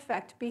to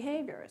affect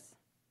behaviors.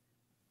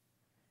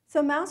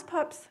 So mouse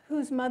pups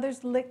whose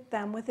mothers licked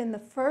them within the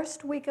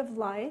first week of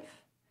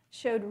life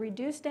showed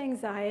reduced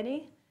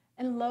anxiety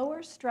and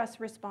lower stress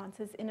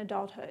responses in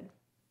adulthood.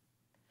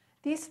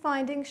 These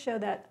findings show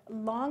that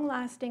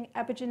long-lasting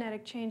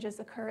epigenetic changes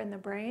occur in the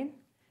brain,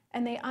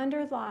 and they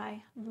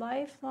underlie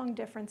lifelong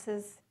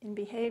differences in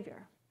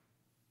behavior.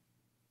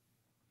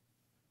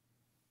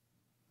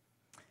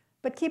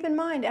 But keep in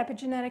mind,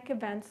 epigenetic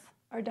events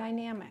are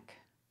dynamic.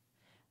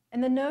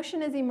 And the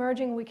notion is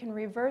emerging we can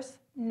reverse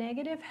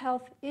negative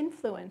health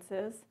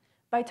influences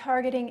by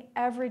targeting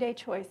everyday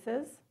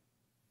choices,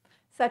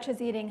 such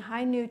as eating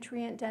high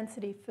nutrient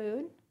density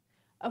food,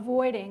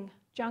 avoiding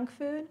junk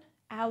food,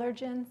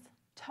 allergens,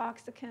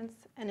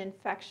 toxicants, and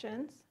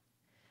infections,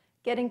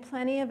 getting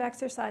plenty of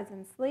exercise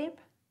and sleep,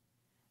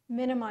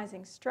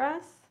 minimizing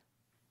stress,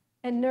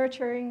 and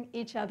nurturing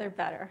each other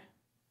better.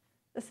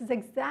 This is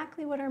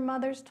exactly what our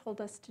mothers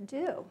told us to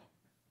do.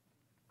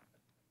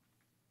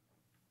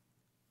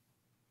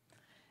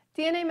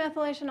 DNA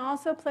methylation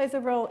also plays a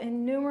role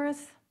in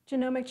numerous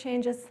genomic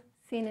changes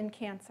seen in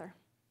cancer.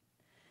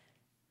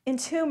 In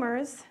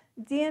tumors,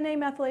 DNA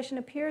methylation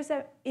appears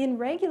in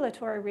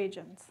regulatory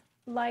regions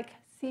like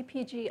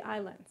CPG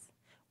islands,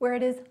 where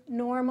it is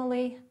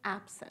normally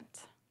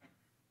absent.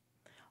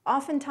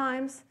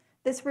 Oftentimes,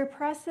 this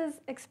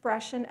represses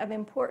expression of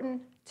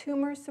important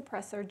tumor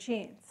suppressor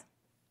genes.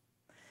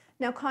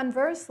 Now,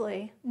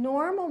 conversely,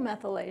 normal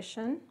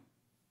methylation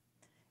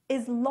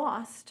is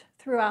lost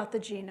throughout the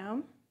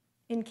genome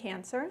in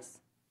cancers.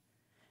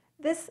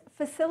 This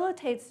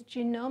facilitates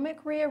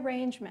genomic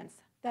rearrangements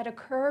that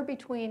occur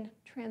between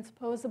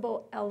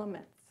transposable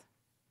elements.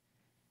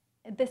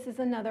 This is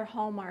another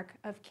hallmark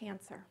of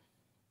cancer.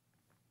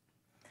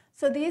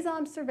 So these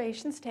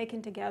observations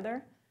taken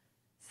together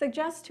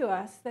suggest to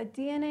us that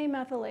DNA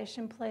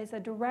methylation plays a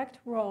direct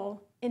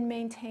role in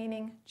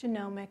maintaining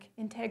genomic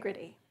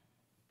integrity.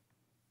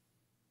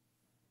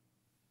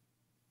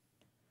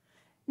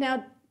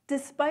 Now,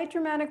 despite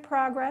dramatic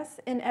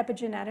progress in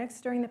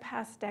epigenetics during the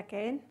past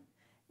decade,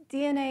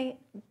 DNA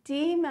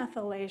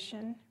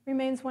demethylation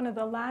remains one of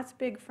the last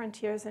big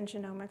frontiers in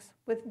genomics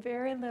with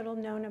very little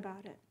known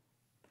about it.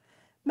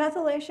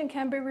 Methylation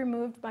can be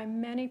removed by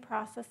many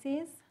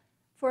processes.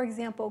 For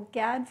example,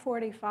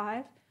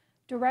 GAD45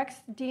 directs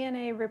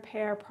DNA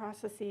repair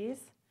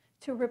processes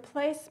to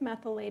replace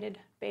methylated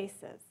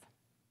bases.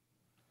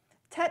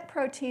 TET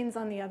proteins,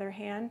 on the other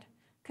hand,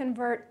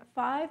 convert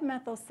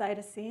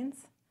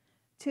 5-methylcytosines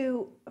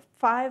to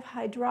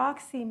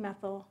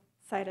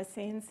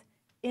 5-hydroxymethylcytosines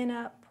in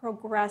a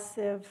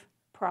progressive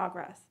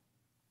progress.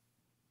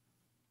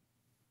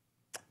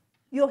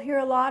 You'll hear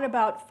a lot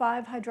about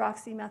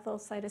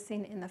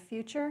 5-hydroxymethylcytosine in the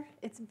future.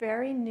 It's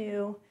very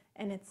new,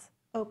 and it's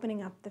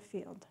opening up the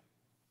field.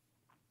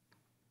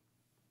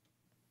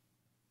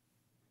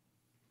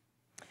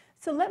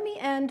 So let me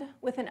end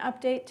with an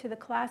update to the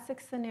classic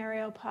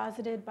scenario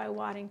posited by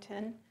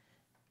Waddington,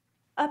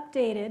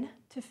 updated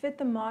to fit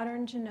the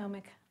modern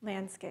genomic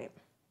landscape.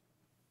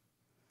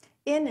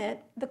 In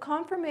it, the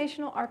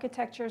conformational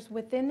architectures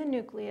within the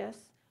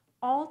nucleus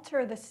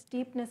alter the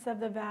steepness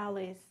of the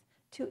valleys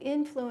to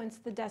influence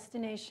the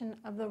destination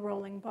of the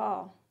rolling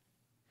ball.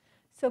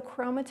 So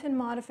chromatin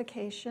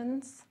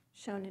modifications,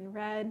 shown in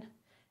red,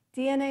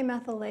 DNA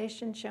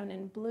methylation, shown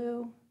in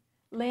blue,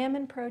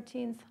 lamin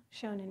proteins,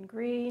 shown in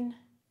green,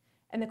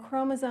 and the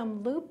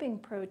chromosome looping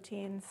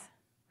proteins,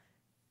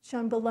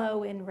 shown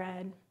below in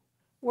red,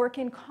 work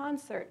in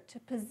concert to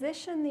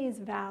position these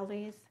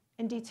valleys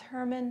and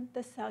determine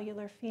the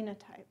cellular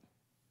phenotype.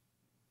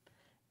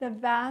 The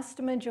vast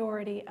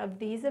majority of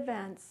these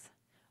events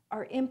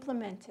are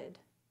implemented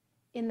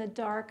in the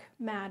dark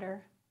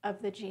matter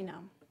of the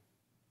genome.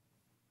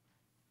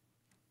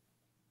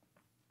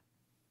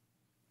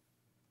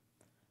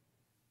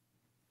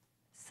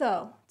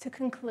 So, to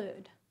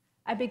conclude,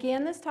 I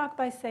began this talk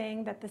by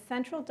saying that the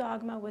central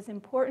dogma was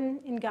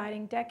important in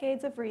guiding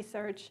decades of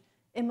research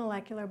in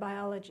molecular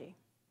biology.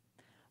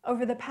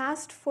 Over the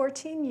past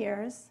 14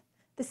 years,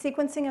 the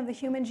sequencing of the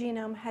human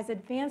genome has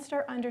advanced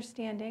our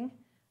understanding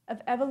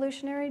of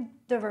evolutionary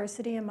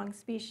diversity among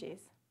species.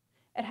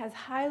 It has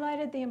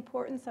highlighted the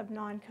importance of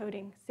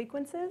non-coding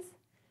sequences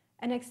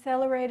and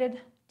accelerated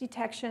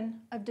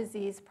detection of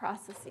disease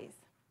processes.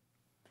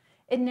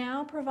 It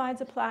now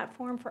provides a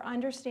platform for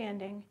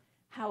understanding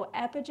how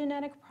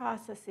epigenetic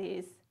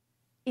processes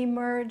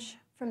emerge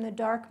from the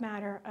dark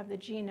matter of the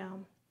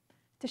genome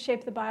to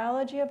shape the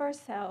biology of our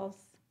cells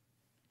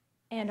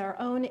and our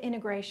own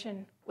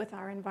integration with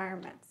our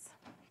environments.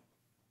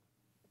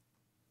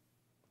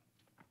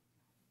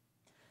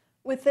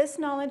 With this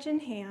knowledge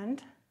in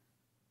hand,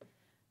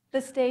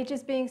 The stage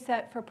is being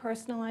set for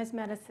personalized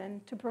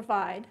medicine to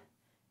provide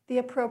the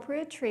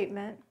appropriate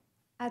treatment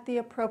at the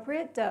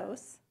appropriate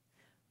dose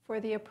for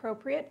the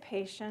appropriate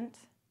patient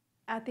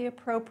at the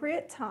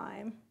appropriate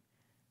time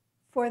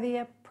for the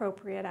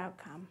appropriate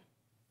outcome.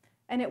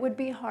 And it would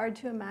be hard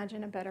to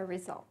imagine a better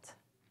result.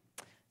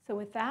 So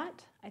with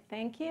that, I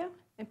thank you,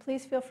 and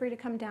please feel free to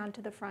come down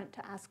to the front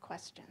to ask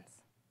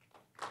questions.